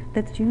grief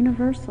that's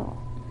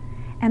universal.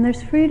 And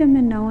there's freedom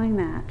in knowing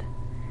that,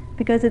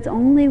 because it's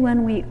only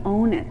when we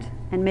own it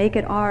and make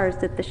it ours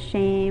that the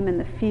shame and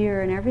the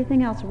fear and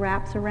everything else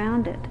wraps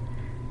around it,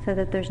 so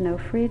that there's no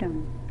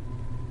freedom.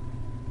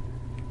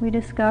 We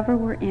discover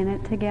we're in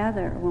it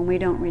together when we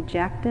don't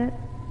reject it.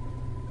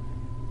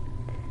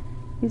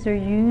 These are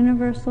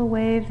universal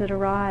waves that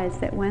arise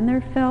that when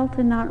they're felt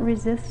and not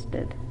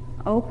resisted,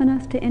 open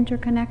us to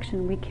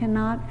interconnection. We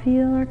cannot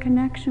feel our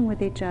connection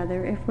with each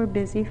other if we're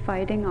busy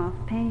fighting off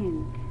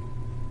pain.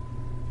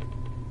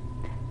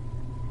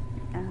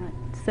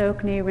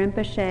 Tsoknyi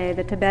Rinpoche,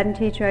 the Tibetan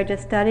teacher I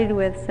just studied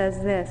with,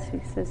 says this.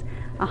 He says,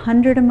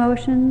 100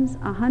 emotions,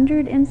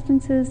 100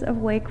 instances of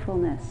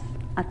wakefulness.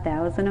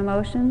 1,000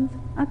 emotions,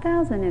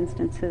 1,000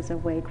 instances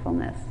of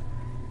wakefulness.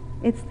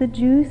 It's the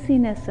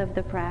juiciness of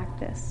the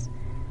practice.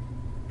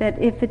 That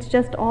if it's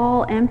just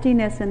all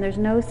emptiness and there's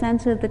no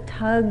sense of the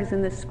tugs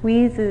and the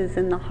squeezes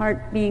and the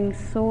heart being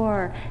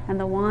sore and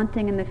the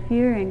wanting and the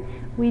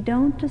fearing, we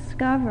don't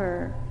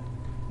discover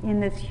in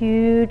this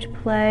huge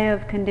play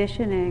of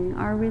conditioning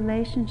our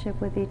relationship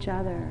with each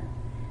other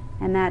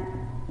and that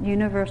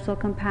universal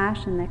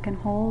compassion that can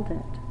hold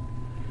it.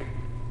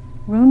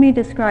 Rumi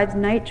describes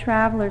night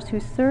travelers who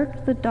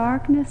search the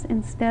darkness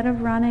instead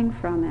of running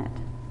from it.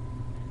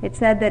 It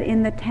said that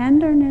in the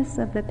tenderness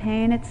of the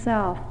pain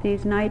itself,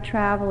 these night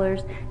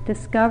travelers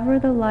discover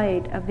the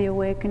light of the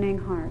awakening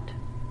heart.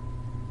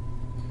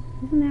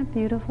 Isn't that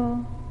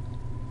beautiful?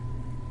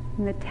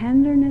 In the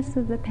tenderness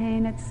of the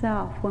pain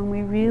itself, when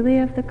we really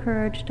have the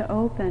courage to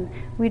open,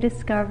 we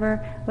discover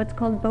what's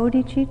called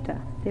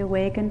bodhicitta, the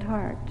awakened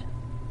heart.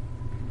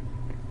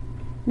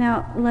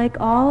 Now, like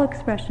all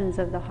expressions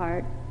of the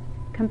heart,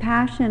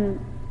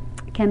 compassion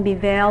can be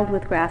veiled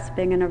with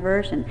grasping and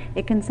aversion.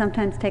 It can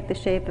sometimes take the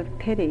shape of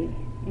pity.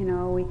 You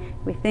know,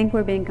 we think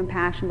we're being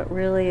compassionate, but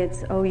really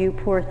it's, oh, you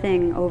poor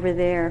thing over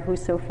there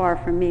who's so far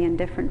from me and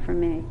different from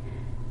me.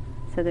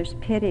 So there's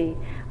pity.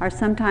 Or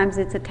sometimes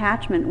it's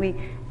attachment. We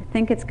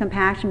think it's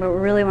compassion, but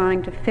we're really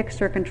wanting to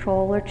fix or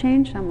control or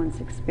change someone's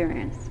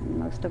experience. And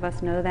most of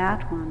us know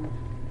that one.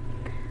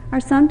 Or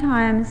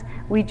sometimes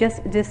we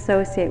just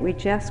dissociate. We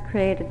just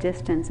create a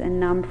distance and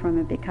numb from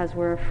it because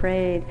we're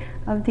afraid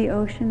of the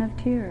ocean of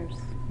tears.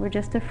 We're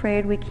just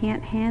afraid we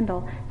can't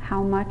handle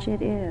how much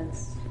it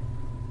is.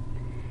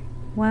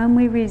 When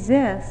we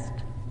resist,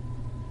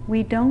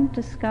 we don't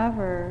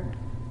discover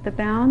the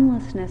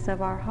boundlessness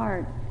of our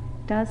heart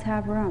does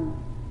have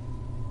room.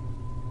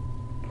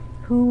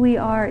 Who we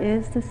are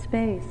is the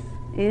space,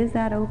 is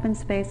that open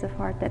space of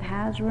heart that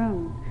has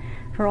room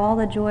for all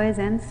the joys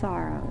and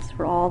sorrows,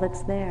 for all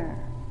that's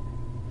there.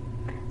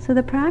 So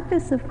the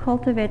practice of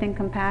cultivating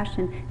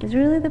compassion is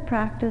really the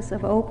practice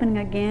of opening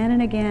again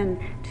and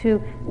again to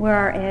where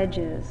our edge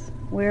is,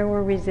 where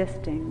we're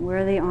resisting,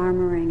 where the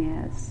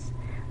armoring is.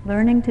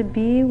 Learning to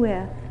be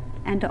with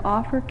and to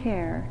offer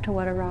care to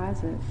what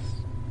arises.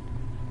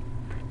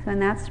 So in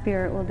that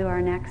spirit, we'll do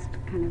our next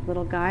kind of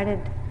little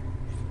guided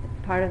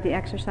part of the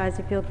exercise.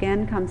 If you'll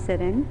again come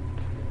sitting,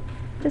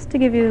 just to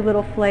give you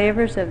little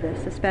flavors of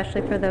this,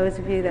 especially for those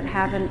of you that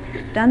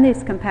haven't done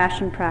these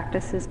compassion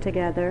practices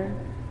together.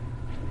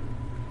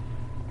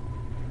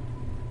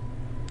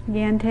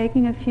 Again,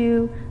 taking a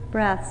few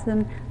breaths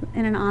and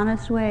in an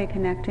honest way,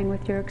 connecting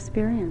with your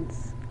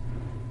experience.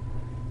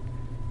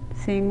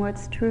 Seeing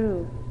what's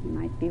true. You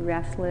might be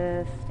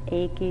restless,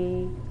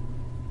 achy,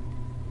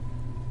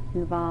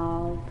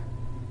 involved,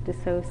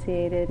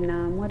 dissociated,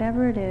 numb,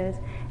 whatever it is,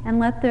 and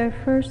let there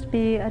first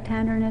be a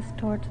tenderness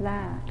towards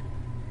that.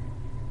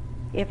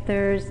 If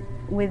there's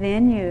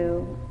within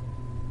you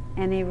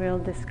any real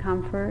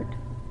discomfort,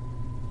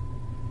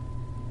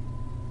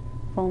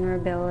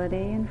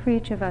 vulnerability, and for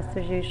each of us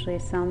there's usually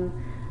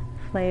some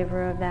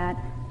flavor of that,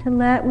 to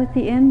let with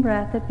the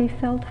in-breath it be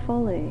felt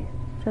fully.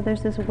 So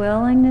there's this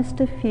willingness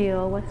to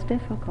feel what's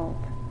difficult.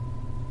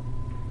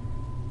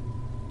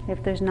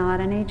 If there's not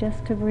any,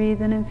 just to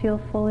breathe in and feel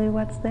fully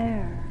what's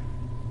there.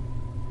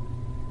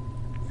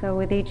 So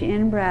with each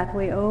in-breath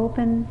we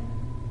open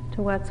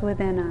to what's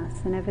within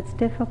us, and if it's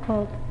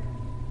difficult,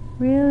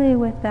 really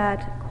with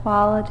that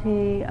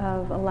quality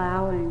of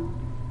allowing,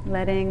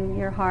 letting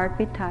your heart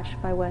be touched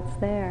by what's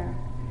there.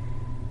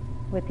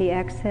 With the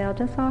exhale,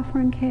 just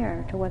offering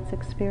care to what's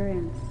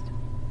experienced.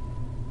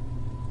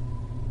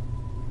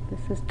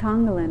 This is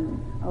Tonglen,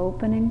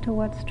 opening to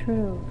what's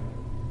true,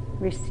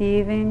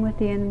 receiving with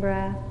the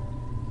in-breath,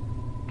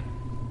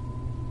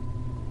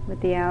 with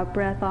the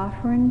out-breath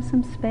offering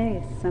some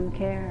space, some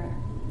care.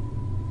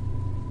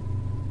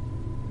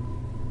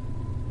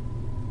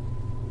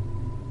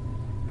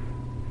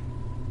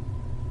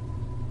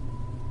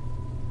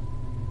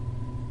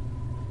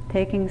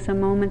 Taking some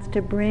moments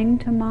to bring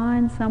to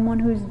mind someone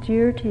who's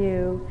dear to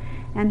you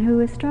and who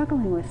is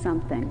struggling with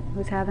something,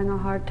 who's having a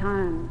hard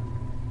time.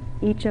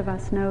 Each of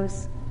us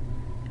knows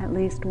at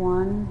least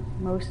one,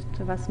 most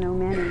of us know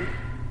many.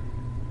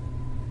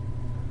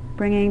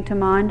 Bringing to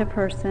mind a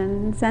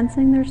person,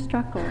 sensing their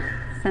struggle,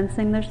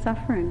 sensing their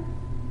suffering,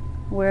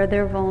 where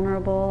they're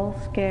vulnerable,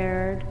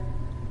 scared,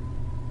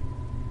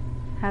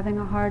 having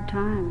a hard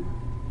time,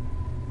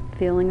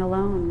 feeling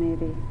alone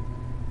maybe.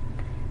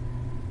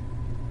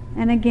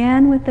 And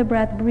again with the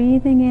breath,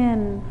 breathing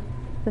in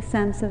the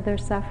sense of their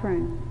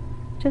suffering,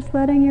 just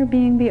letting your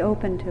being be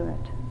open to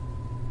it.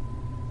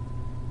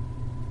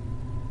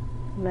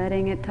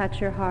 Letting it touch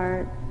your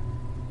heart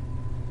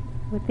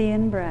with the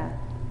in-breath.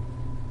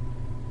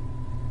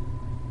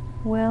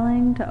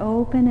 Willing to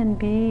open and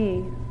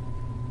be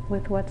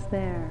with what's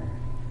there.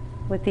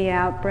 With the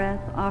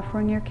out-breath,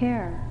 offering your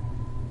care.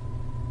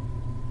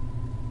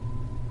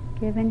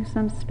 Giving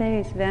some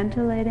space,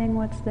 ventilating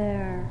what's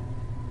there.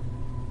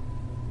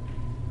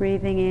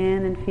 Breathing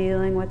in and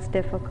feeling what's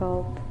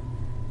difficult.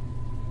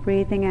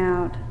 Breathing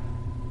out,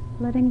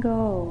 letting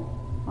go,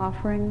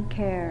 offering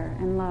care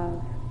and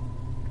love.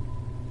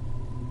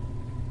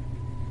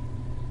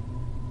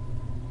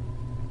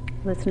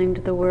 Listening to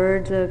the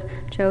words of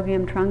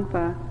Chogyam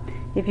Trungpa,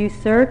 if you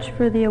search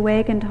for the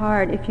awakened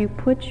heart, if you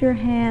put your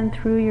hand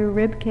through your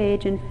rib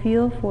cage and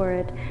feel for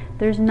it,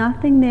 there's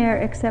nothing there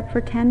except for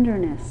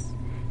tenderness.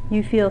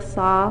 You feel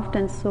soft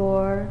and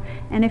sore,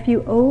 and if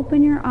you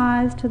open your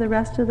eyes to the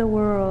rest of the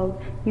world,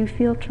 you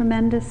feel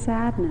tremendous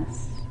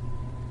sadness.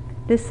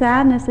 This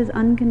sadness is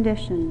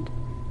unconditioned.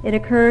 It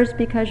occurs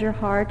because your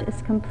heart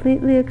is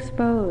completely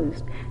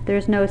exposed.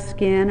 There's no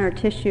skin or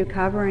tissue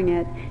covering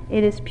it.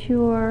 It is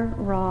pure,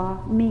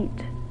 raw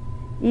meat.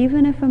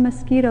 Even if a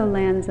mosquito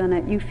lands on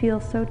it, you feel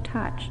so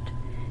touched.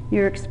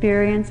 Your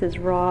experience is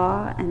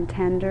raw and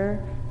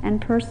tender and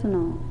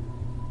personal.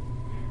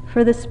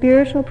 For the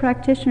spiritual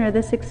practitioner,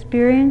 this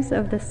experience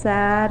of the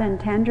sad and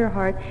tender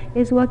heart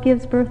is what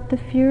gives birth to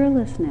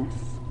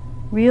fearlessness.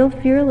 Real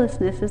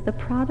fearlessness is the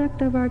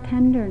product of our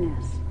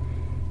tenderness.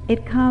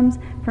 It comes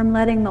from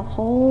letting the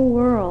whole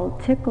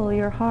world tickle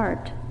your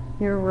heart,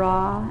 your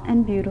raw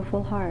and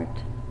beautiful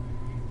heart.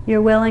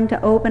 You're willing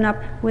to open up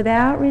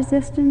without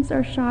resistance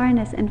or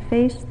shyness and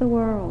face the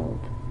world.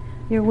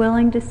 You're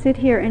willing to sit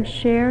here and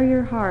share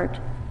your heart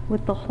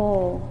with the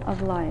whole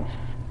of life.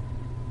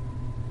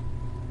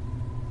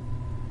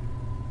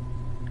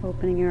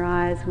 Opening your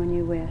eyes when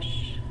you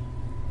wish.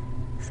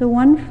 So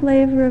one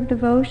flavor of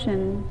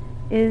devotion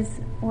is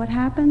what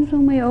happens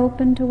when we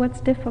open to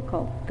what's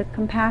difficult, the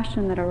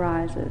compassion that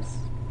arises.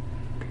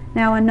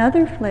 Now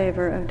another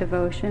flavor of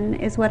devotion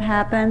is what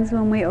happens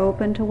when we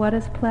open to what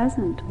is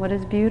pleasant, what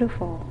is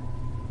beautiful.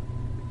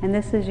 And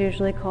this is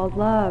usually called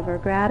love or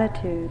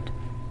gratitude.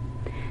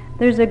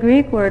 There's a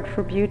Greek word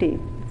for beauty.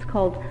 It's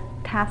called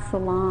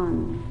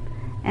tassalon.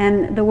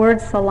 And the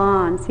word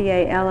salon,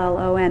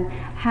 C-A-L-L-O-N,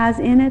 has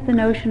in it the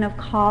notion of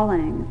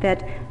calling,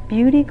 that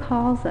beauty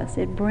calls us,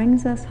 it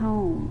brings us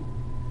home.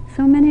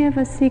 So many of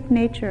us seek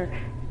nature,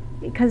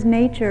 because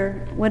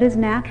nature, what is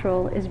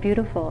natural, is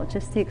beautiful. It's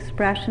just the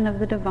expression of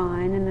the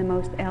divine in the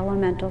most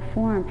elemental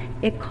form.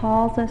 It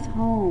calls us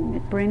home,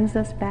 it brings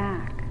us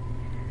back.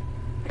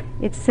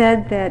 It's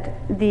said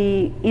that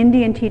the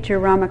Indian teacher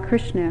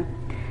Ramakrishna,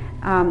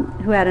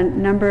 who had a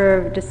number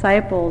of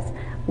disciples,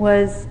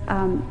 was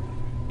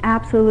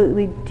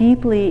absolutely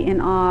deeply in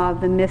awe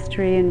of the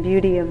mystery and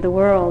beauty of the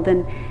world,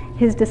 and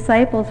his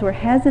disciples were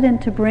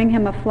hesitant to bring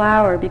him a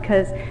flower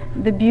because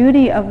the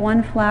beauty of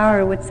one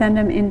flower would send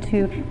him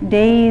into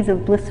days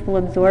of blissful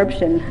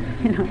absorption.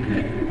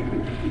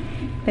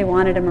 They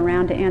wanted him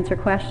around to answer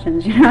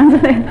questions, so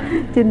they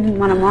didn't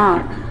want him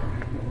off.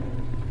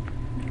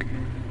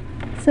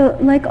 So,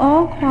 like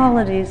all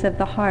qualities of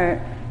the heart,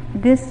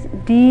 this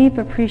deep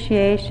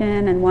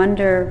appreciation and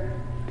wonder,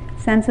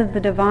 sense of the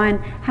divine,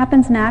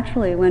 happens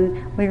naturally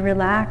when we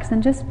relax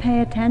and just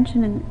pay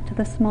attention to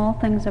the small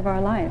things of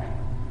our life.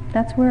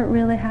 That's where it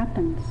really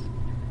happens.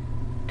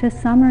 To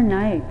summer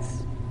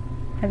nights.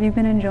 Have you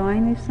been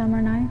enjoying these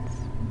summer nights?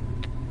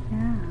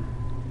 Yeah.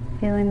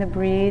 Feeling the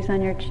breeze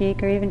on your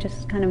cheek, or even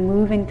just kind of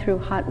moving through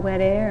hot,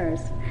 wet airs.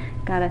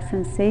 Got a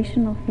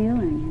sensational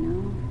feeling,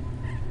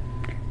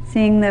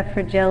 Seeing the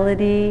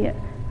fragility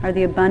or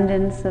the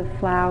abundance of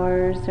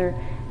flowers, or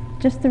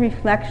just the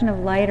reflection of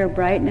light or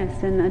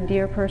brightness in a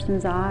dear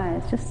person's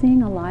eyes, just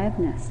seeing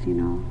aliveness,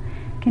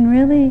 can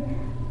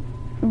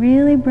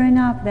really bring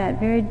up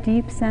that very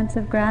deep sense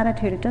of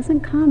gratitude. It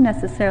doesn't come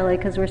necessarily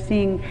because we're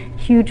seeing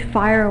huge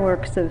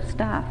fireworks of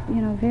stuff,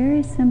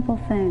 very simple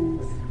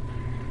things.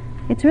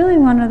 It's really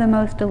one of the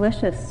most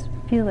delicious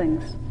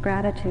feelings,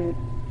 gratitude.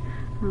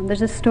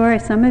 There's a story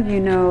some of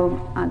you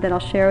know that I'll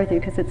share with you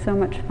because it's so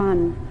much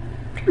fun.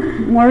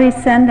 Maurice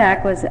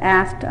Sendak was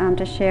asked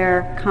to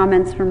share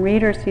comments from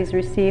readers he's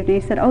received,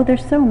 and he said,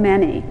 there's so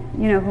many.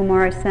 Who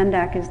Maurice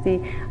Sendak is,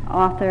 the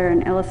author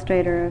and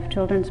illustrator of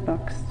children's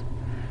books.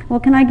 Well,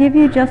 can I give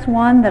you just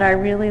one that I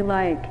really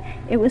like?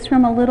 It was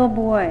from a little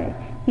boy.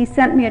 He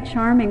sent me a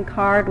charming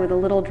card with a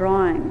little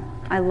drawing.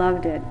 I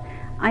loved it.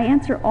 I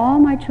answer all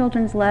my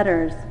children's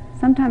letters,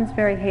 sometimes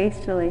very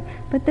hastily,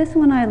 but this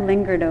one I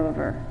lingered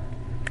over.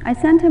 I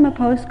sent him a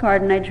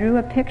postcard and I drew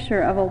a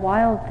picture of a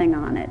wild thing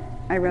on it.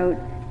 I wrote,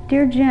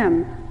 "Dear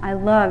Jim, I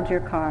loved your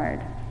card."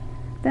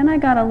 Then I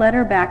got a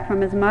letter back from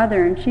his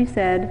mother and she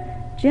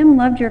said, "Jim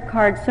loved your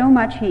card so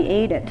much he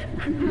ate it."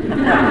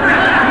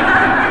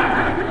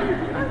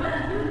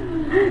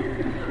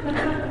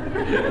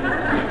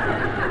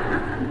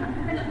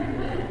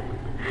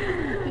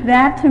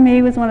 That to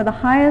me was one of the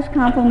highest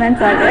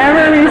compliments I've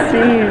ever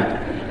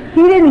received.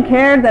 He didn't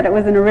care that it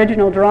was an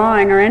original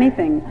drawing or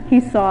anything. He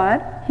saw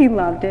it, he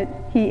loved it,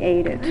 he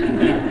ate it.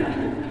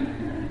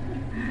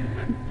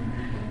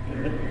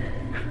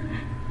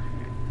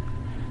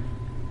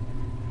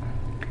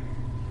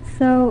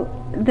 So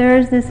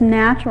there's this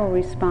natural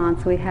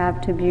response we have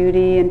to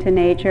beauty and to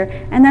nature,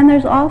 and then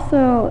there's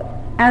also,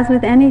 as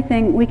with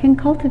anything, we can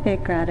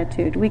cultivate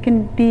gratitude. We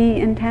can be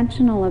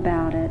intentional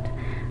about it.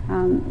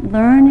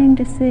 Learning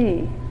to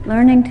see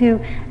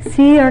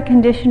our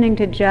conditioning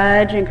to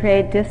judge and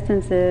create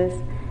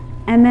distances,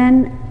 and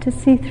then to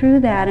see through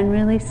that and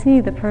really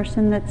see the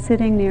person that's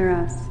sitting near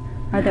us,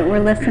 or that we're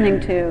listening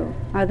to,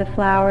 or the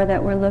flower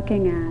that we're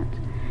looking at.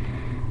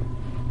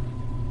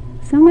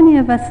 So many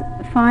of us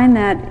find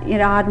that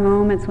at odd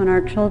moments when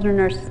our children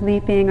are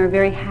sleeping or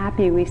very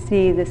happy, we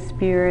see the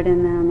spirit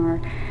in them,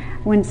 or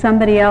when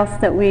somebody else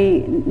that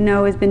we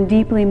know has been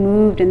deeply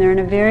moved and they're in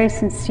a very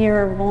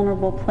sincere or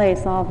vulnerable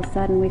place, all of a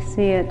sudden we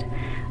see it.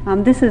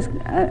 This is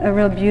a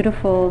real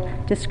beautiful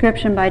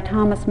description by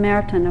Thomas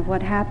Merton of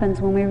what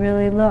happens when we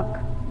really look.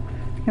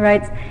 He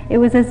writes, "It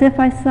was as if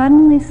I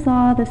suddenly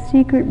saw the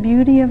secret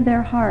beauty of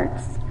their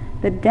hearts,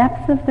 the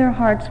depth of their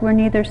hearts where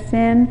neither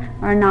sin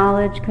or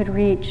knowledge could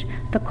reach,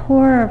 the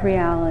core of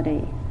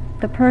reality,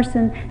 the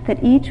person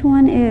that each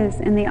one is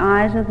in the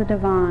eyes of the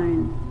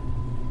divine.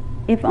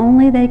 If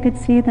only they could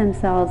see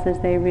themselves as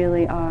they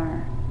really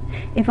are.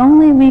 If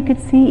only we could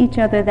see each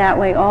other that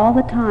way all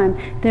the time,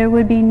 there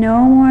would be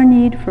no more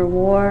need for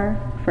war,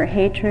 for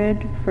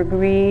hatred, for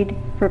greed,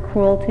 for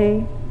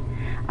cruelty.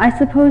 I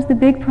suppose the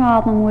big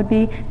problem would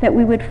be that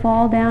we would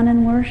fall down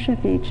and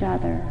worship each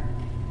other."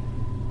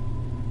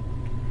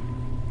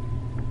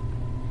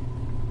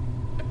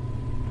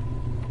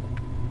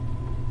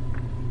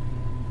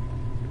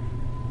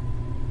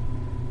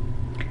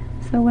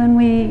 So when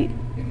we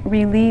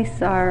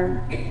release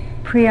our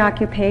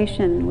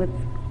preoccupation with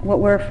what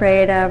we're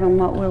afraid of and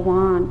what we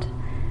want,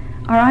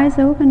 our eyes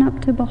open up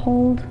to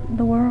behold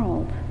the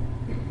world.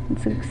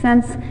 It's a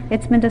sense,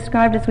 it's been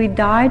described as we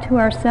die to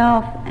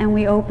ourself and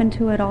we open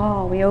to it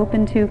all. We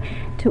open to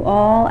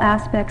all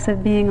aspects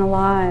of being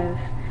alive.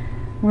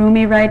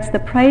 Rumi writes, "The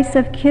price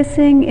of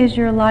kissing is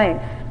your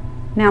life.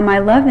 Now my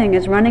loving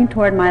is running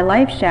toward my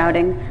life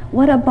shouting,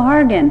 'What a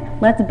bargain!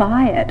 Let's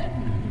buy it.'"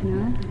 You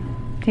know?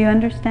 Do you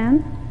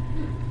understand?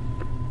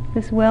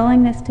 This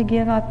willingness to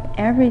give up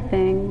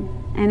everything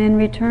and in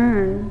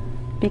return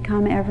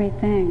become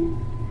everything.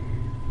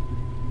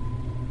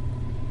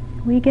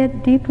 We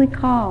get deeply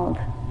called.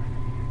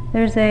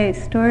 There's a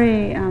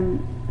story, I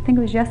think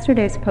it was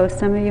yesterday's post,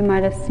 some of you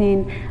might have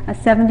seen, a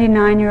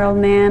 79-year-old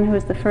man who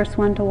was the first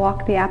one to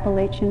walk the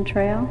Appalachian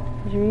Trail.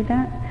 Did you read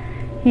that?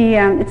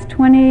 It's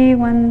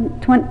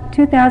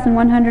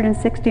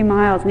 2,160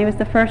 miles, and he was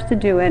the first to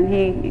do it, and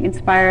he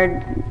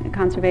inspired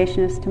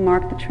conservationists to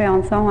mark the trail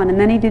and so on. And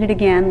then he did it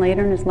again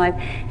later in his life,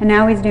 and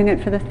now he's doing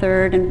it for the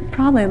third and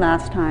probably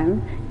last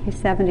time. He's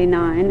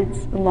 79,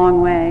 it's a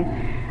long way.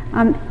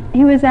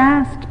 He was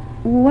asked,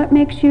 "What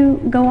makes you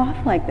go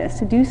off like this,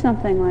 to do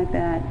something like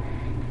that?"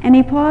 And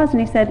he paused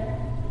and he said,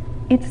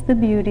 "It's the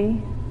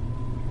beauty,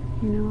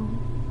 you know.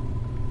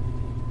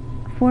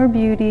 For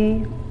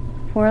beauty,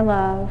 for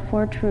love,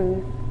 for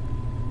truth,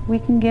 we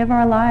can give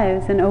our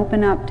lives and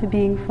open up to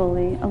being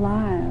fully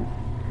alive."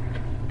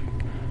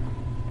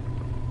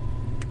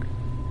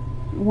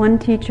 One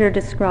teacher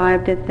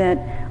described it that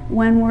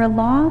when we're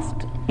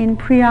lost in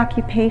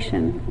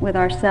preoccupation with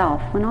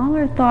ourself, when all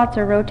our thoughts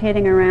are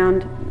rotating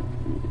around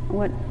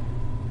what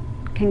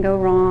can go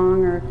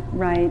wrong or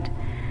right,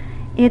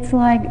 it's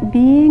like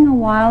being a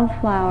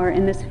wildflower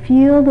in this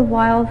field of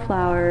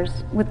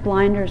wildflowers with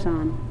blinders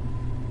on.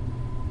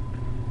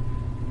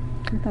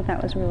 I thought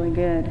that was really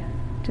good.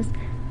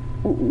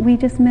 We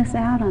just miss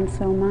out on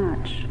so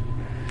much.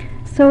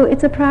 So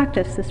it's a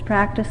practice, this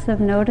practice of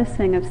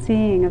noticing, of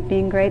seeing, of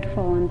being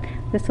grateful, and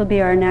this will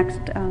be our next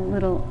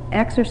little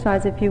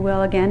exercise, if you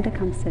will, again to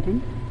come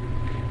sitting.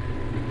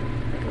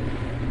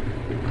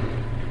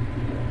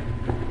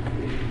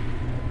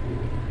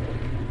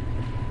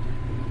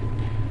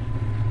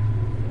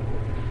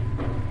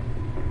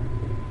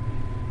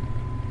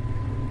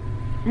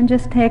 And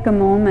just take a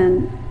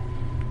moment,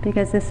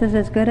 because this is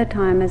as good a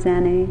time as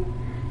any,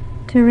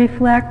 to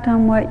reflect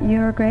on what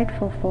you're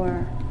grateful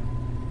for.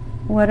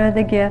 What are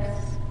the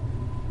gifts?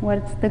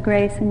 What's the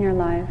grace in your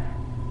life?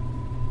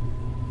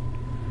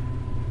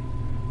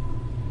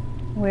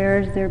 Where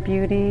is there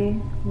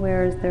beauty?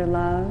 Where is there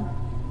love?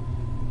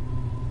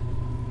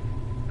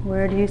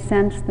 Where do you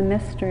sense the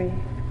mystery?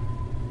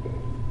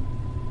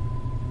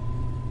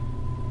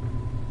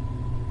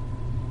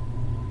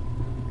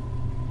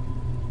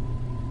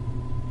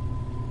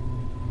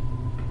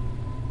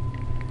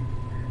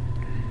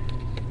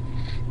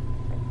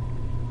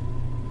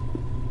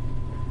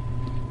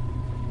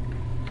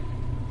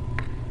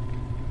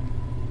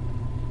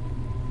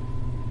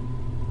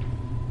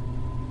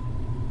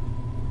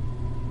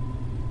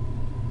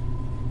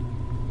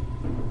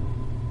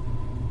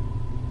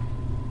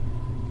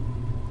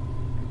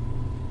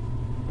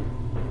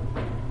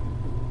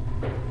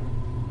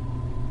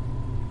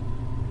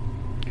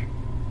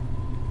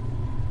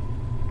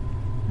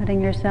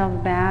 Letting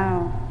yourself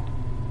bow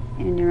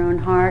in your own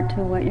heart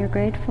to what you're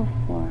grateful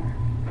for.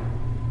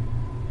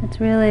 It's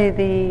really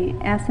the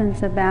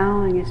essence of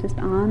bowing, is just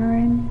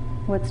honoring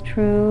what's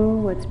true,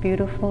 what's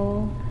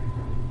beautiful,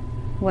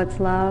 what's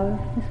love.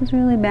 This is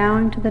really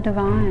bowing to the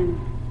divine,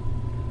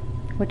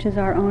 which is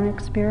our own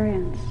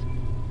experience.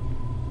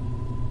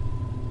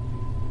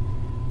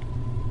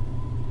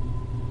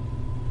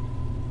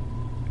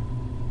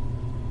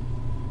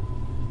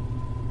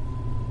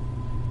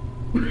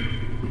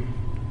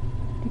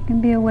 It can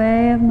be a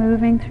way of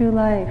moving through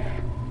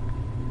life,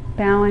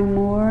 bowing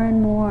more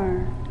and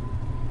more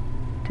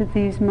to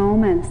these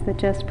moments that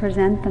just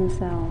present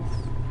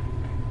themselves.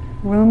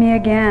 Rumi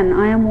again,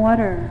 "I am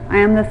water. I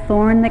am the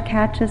thorn that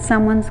catches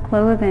someone's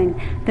clothing.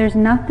 There's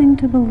nothing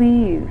to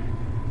believe.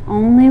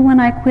 Only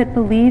when I quit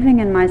believing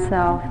in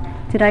myself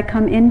did I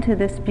come into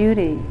this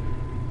beauty.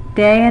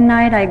 Day and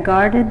night I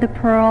guarded the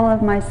pearl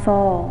of my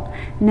soul.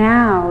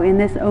 Now, in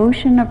this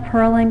ocean of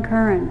purling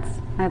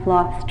currents, I've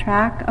lost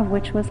track of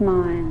which was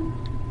mine."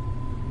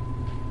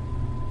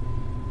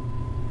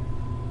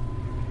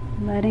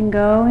 Letting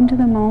go into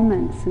the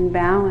moments and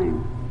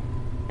bowing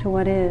to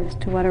what is,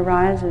 to what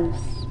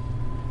arises.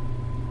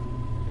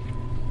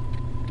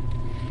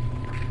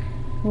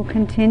 We'll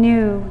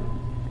continue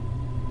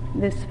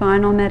this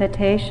final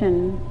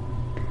meditation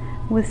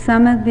with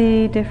some of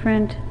the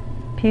different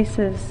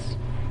pieces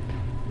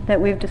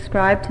that we've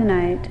described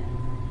tonight,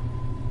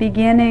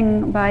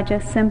 beginning by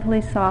just simply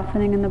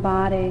softening in the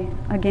body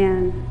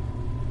again,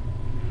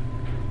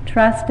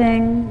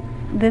 trusting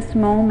this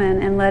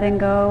moment and letting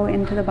go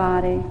into the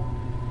body,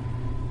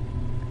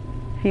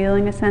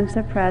 feeling a sense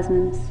of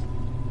presence,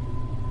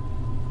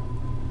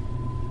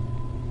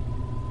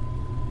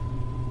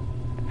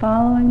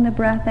 following the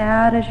breath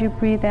out as you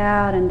breathe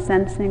out and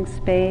sensing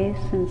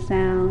space and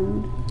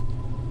sound.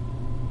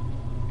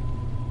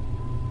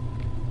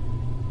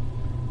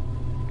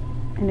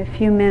 In a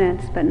few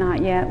minutes, but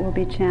not yet, we'll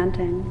be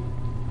chanting.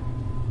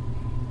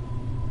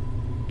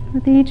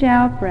 With each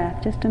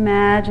out-breath, just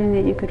imagine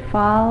that you could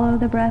follow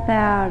the breath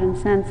out and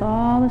sense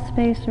all the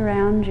space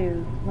around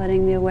you,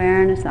 letting the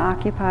awareness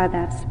occupy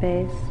that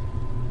space.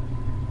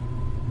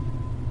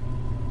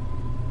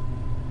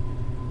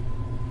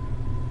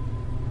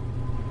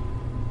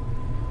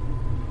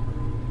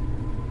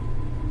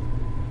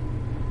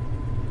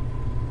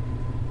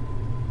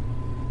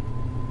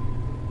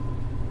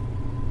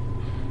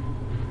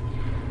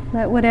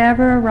 Let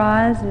whatever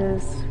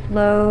arises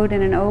float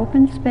in an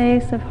open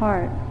space of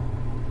heart.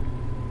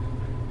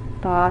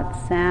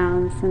 Thoughts,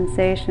 sounds,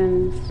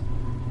 sensations.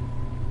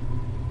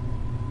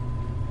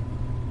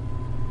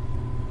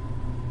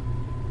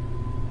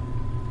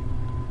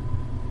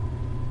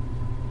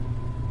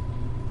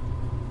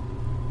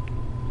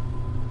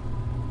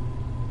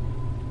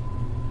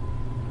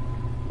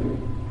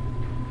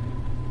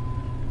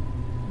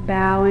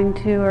 Bowing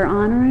to or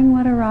honoring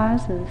what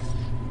arises.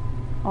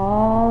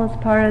 All is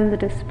part of the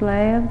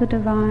display of the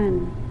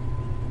divine.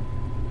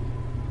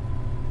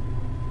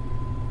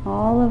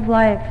 All of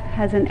life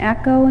has an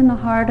echo in the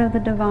heart of the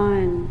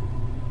divine.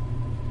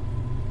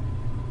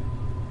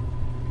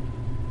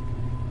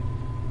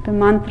 The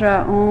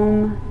mantra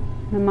Om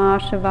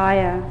Namah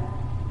Shivaya.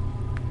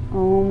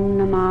 Om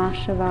Namah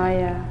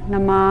Shivaya.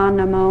 Nama,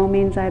 Namo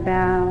means I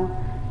bow.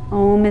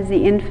 Om is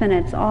the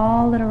infinite, it's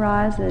all that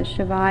arises.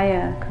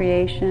 Shivaya,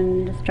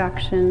 creation,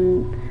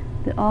 destruction,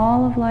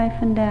 all of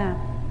life and death.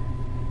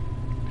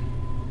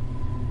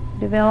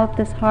 Develop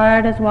this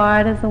heart as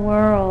wide as the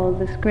world,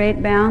 this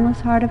great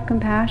boundless heart of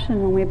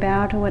compassion when we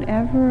bow to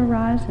whatever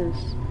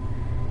arises.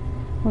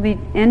 We'll be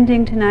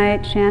ending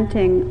tonight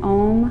chanting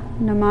Om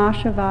Namah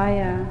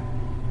Shivaya.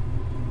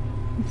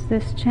 It's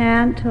this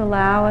chant to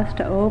allow us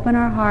to open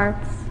our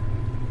hearts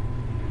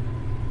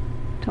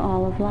to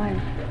all of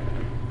life.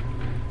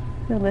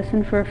 So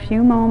listen for a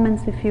few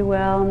moments, if you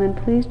will, and then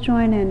please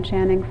join in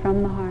chanting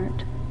from the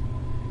heart.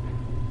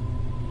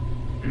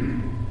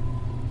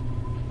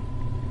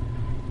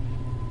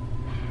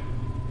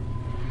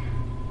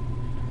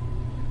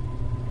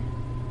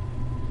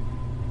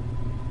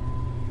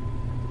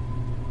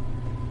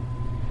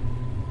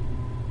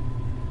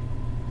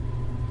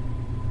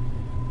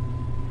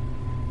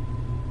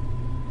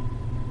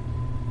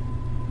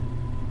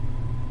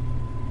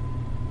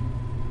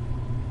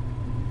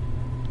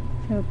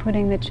 So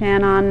putting the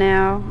chant on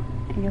now,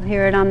 you'll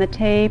hear it on the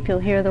tape, you'll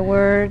hear the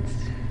words,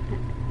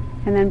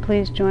 and then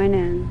please join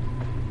in.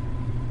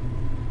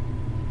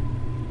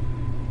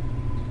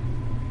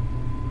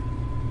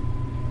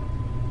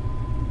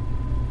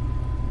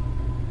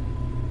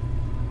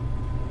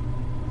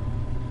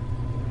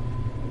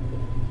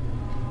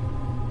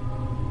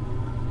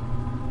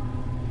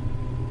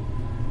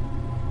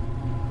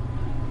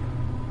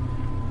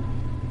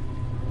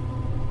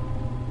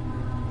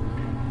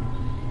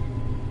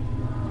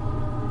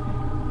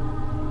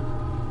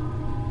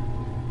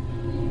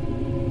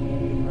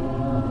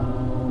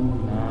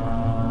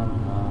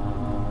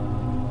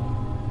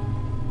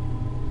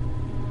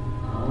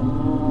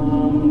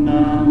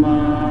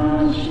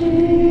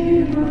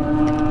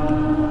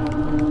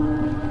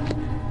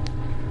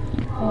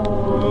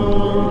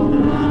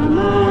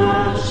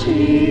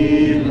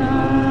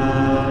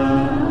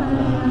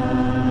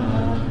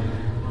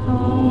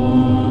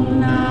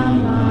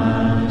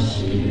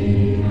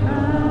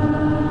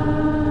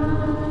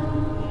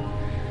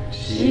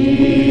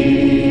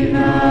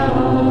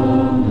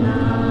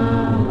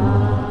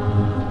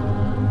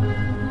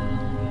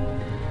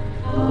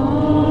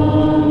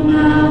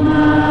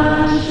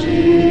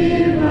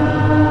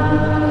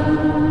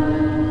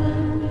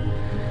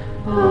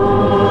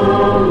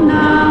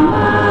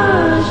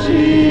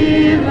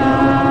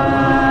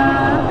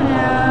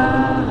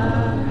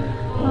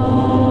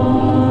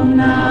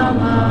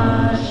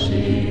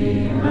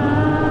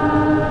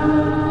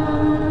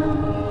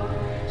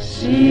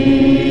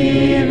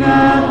 Shiva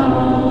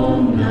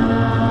Om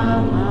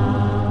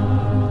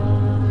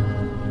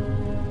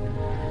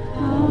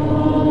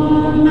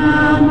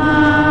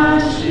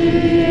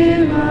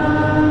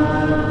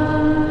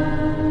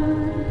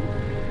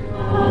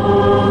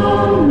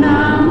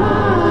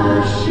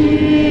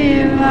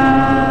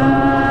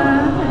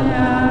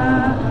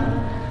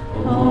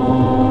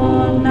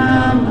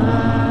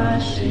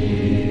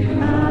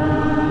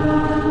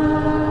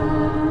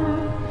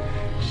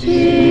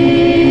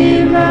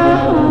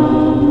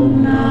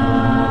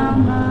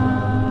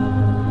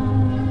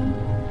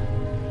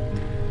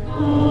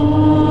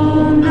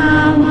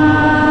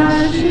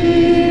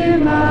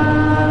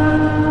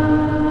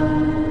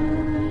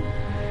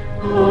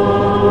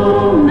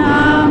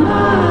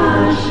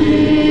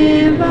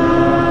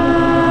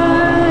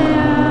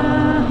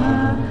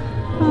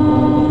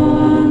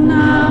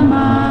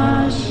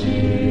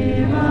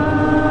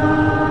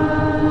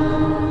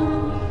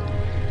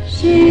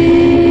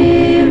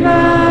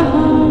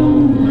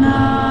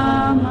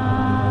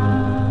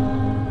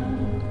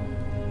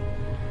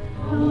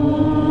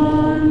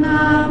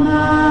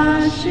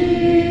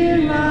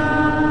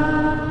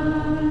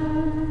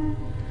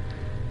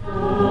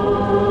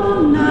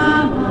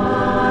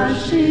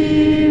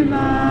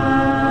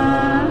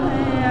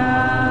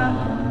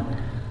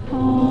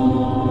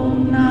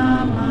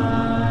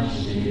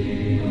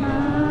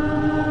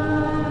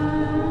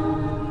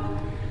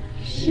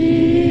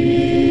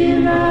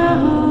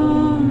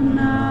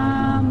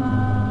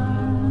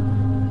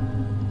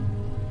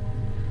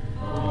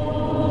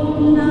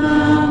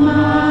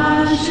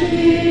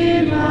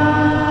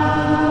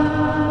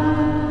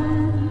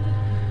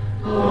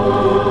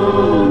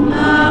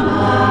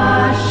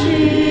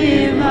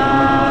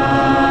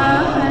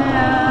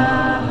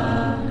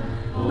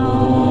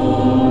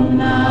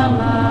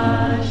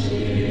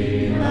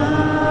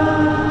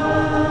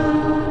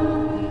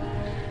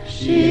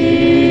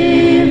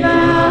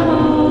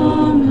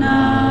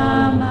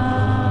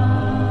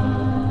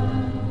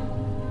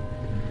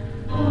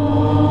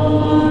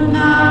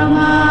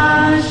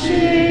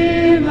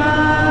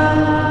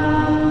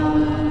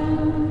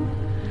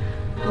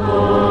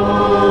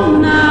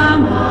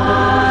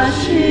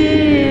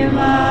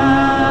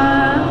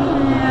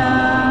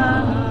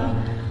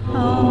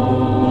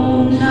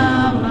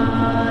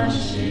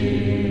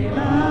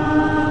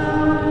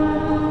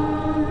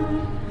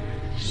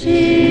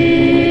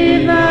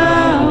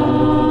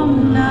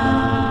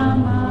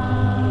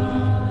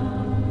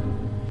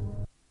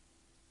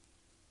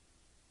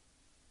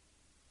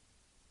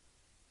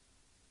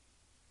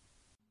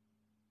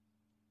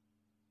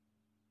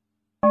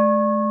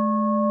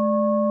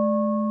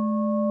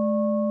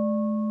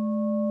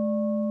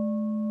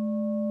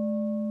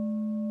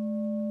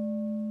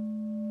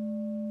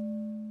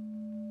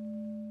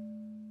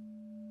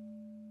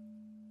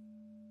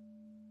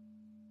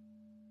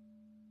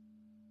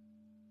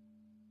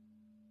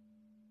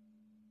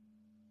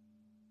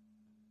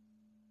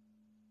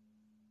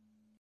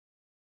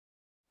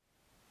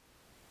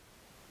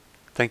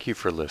Thank you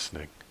for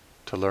listening.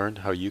 To learn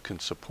how you can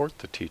support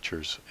the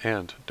teachers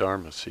and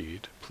Dharma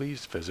Seed,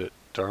 please visit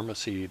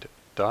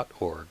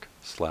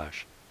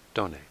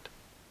dharmaseed.org/donate.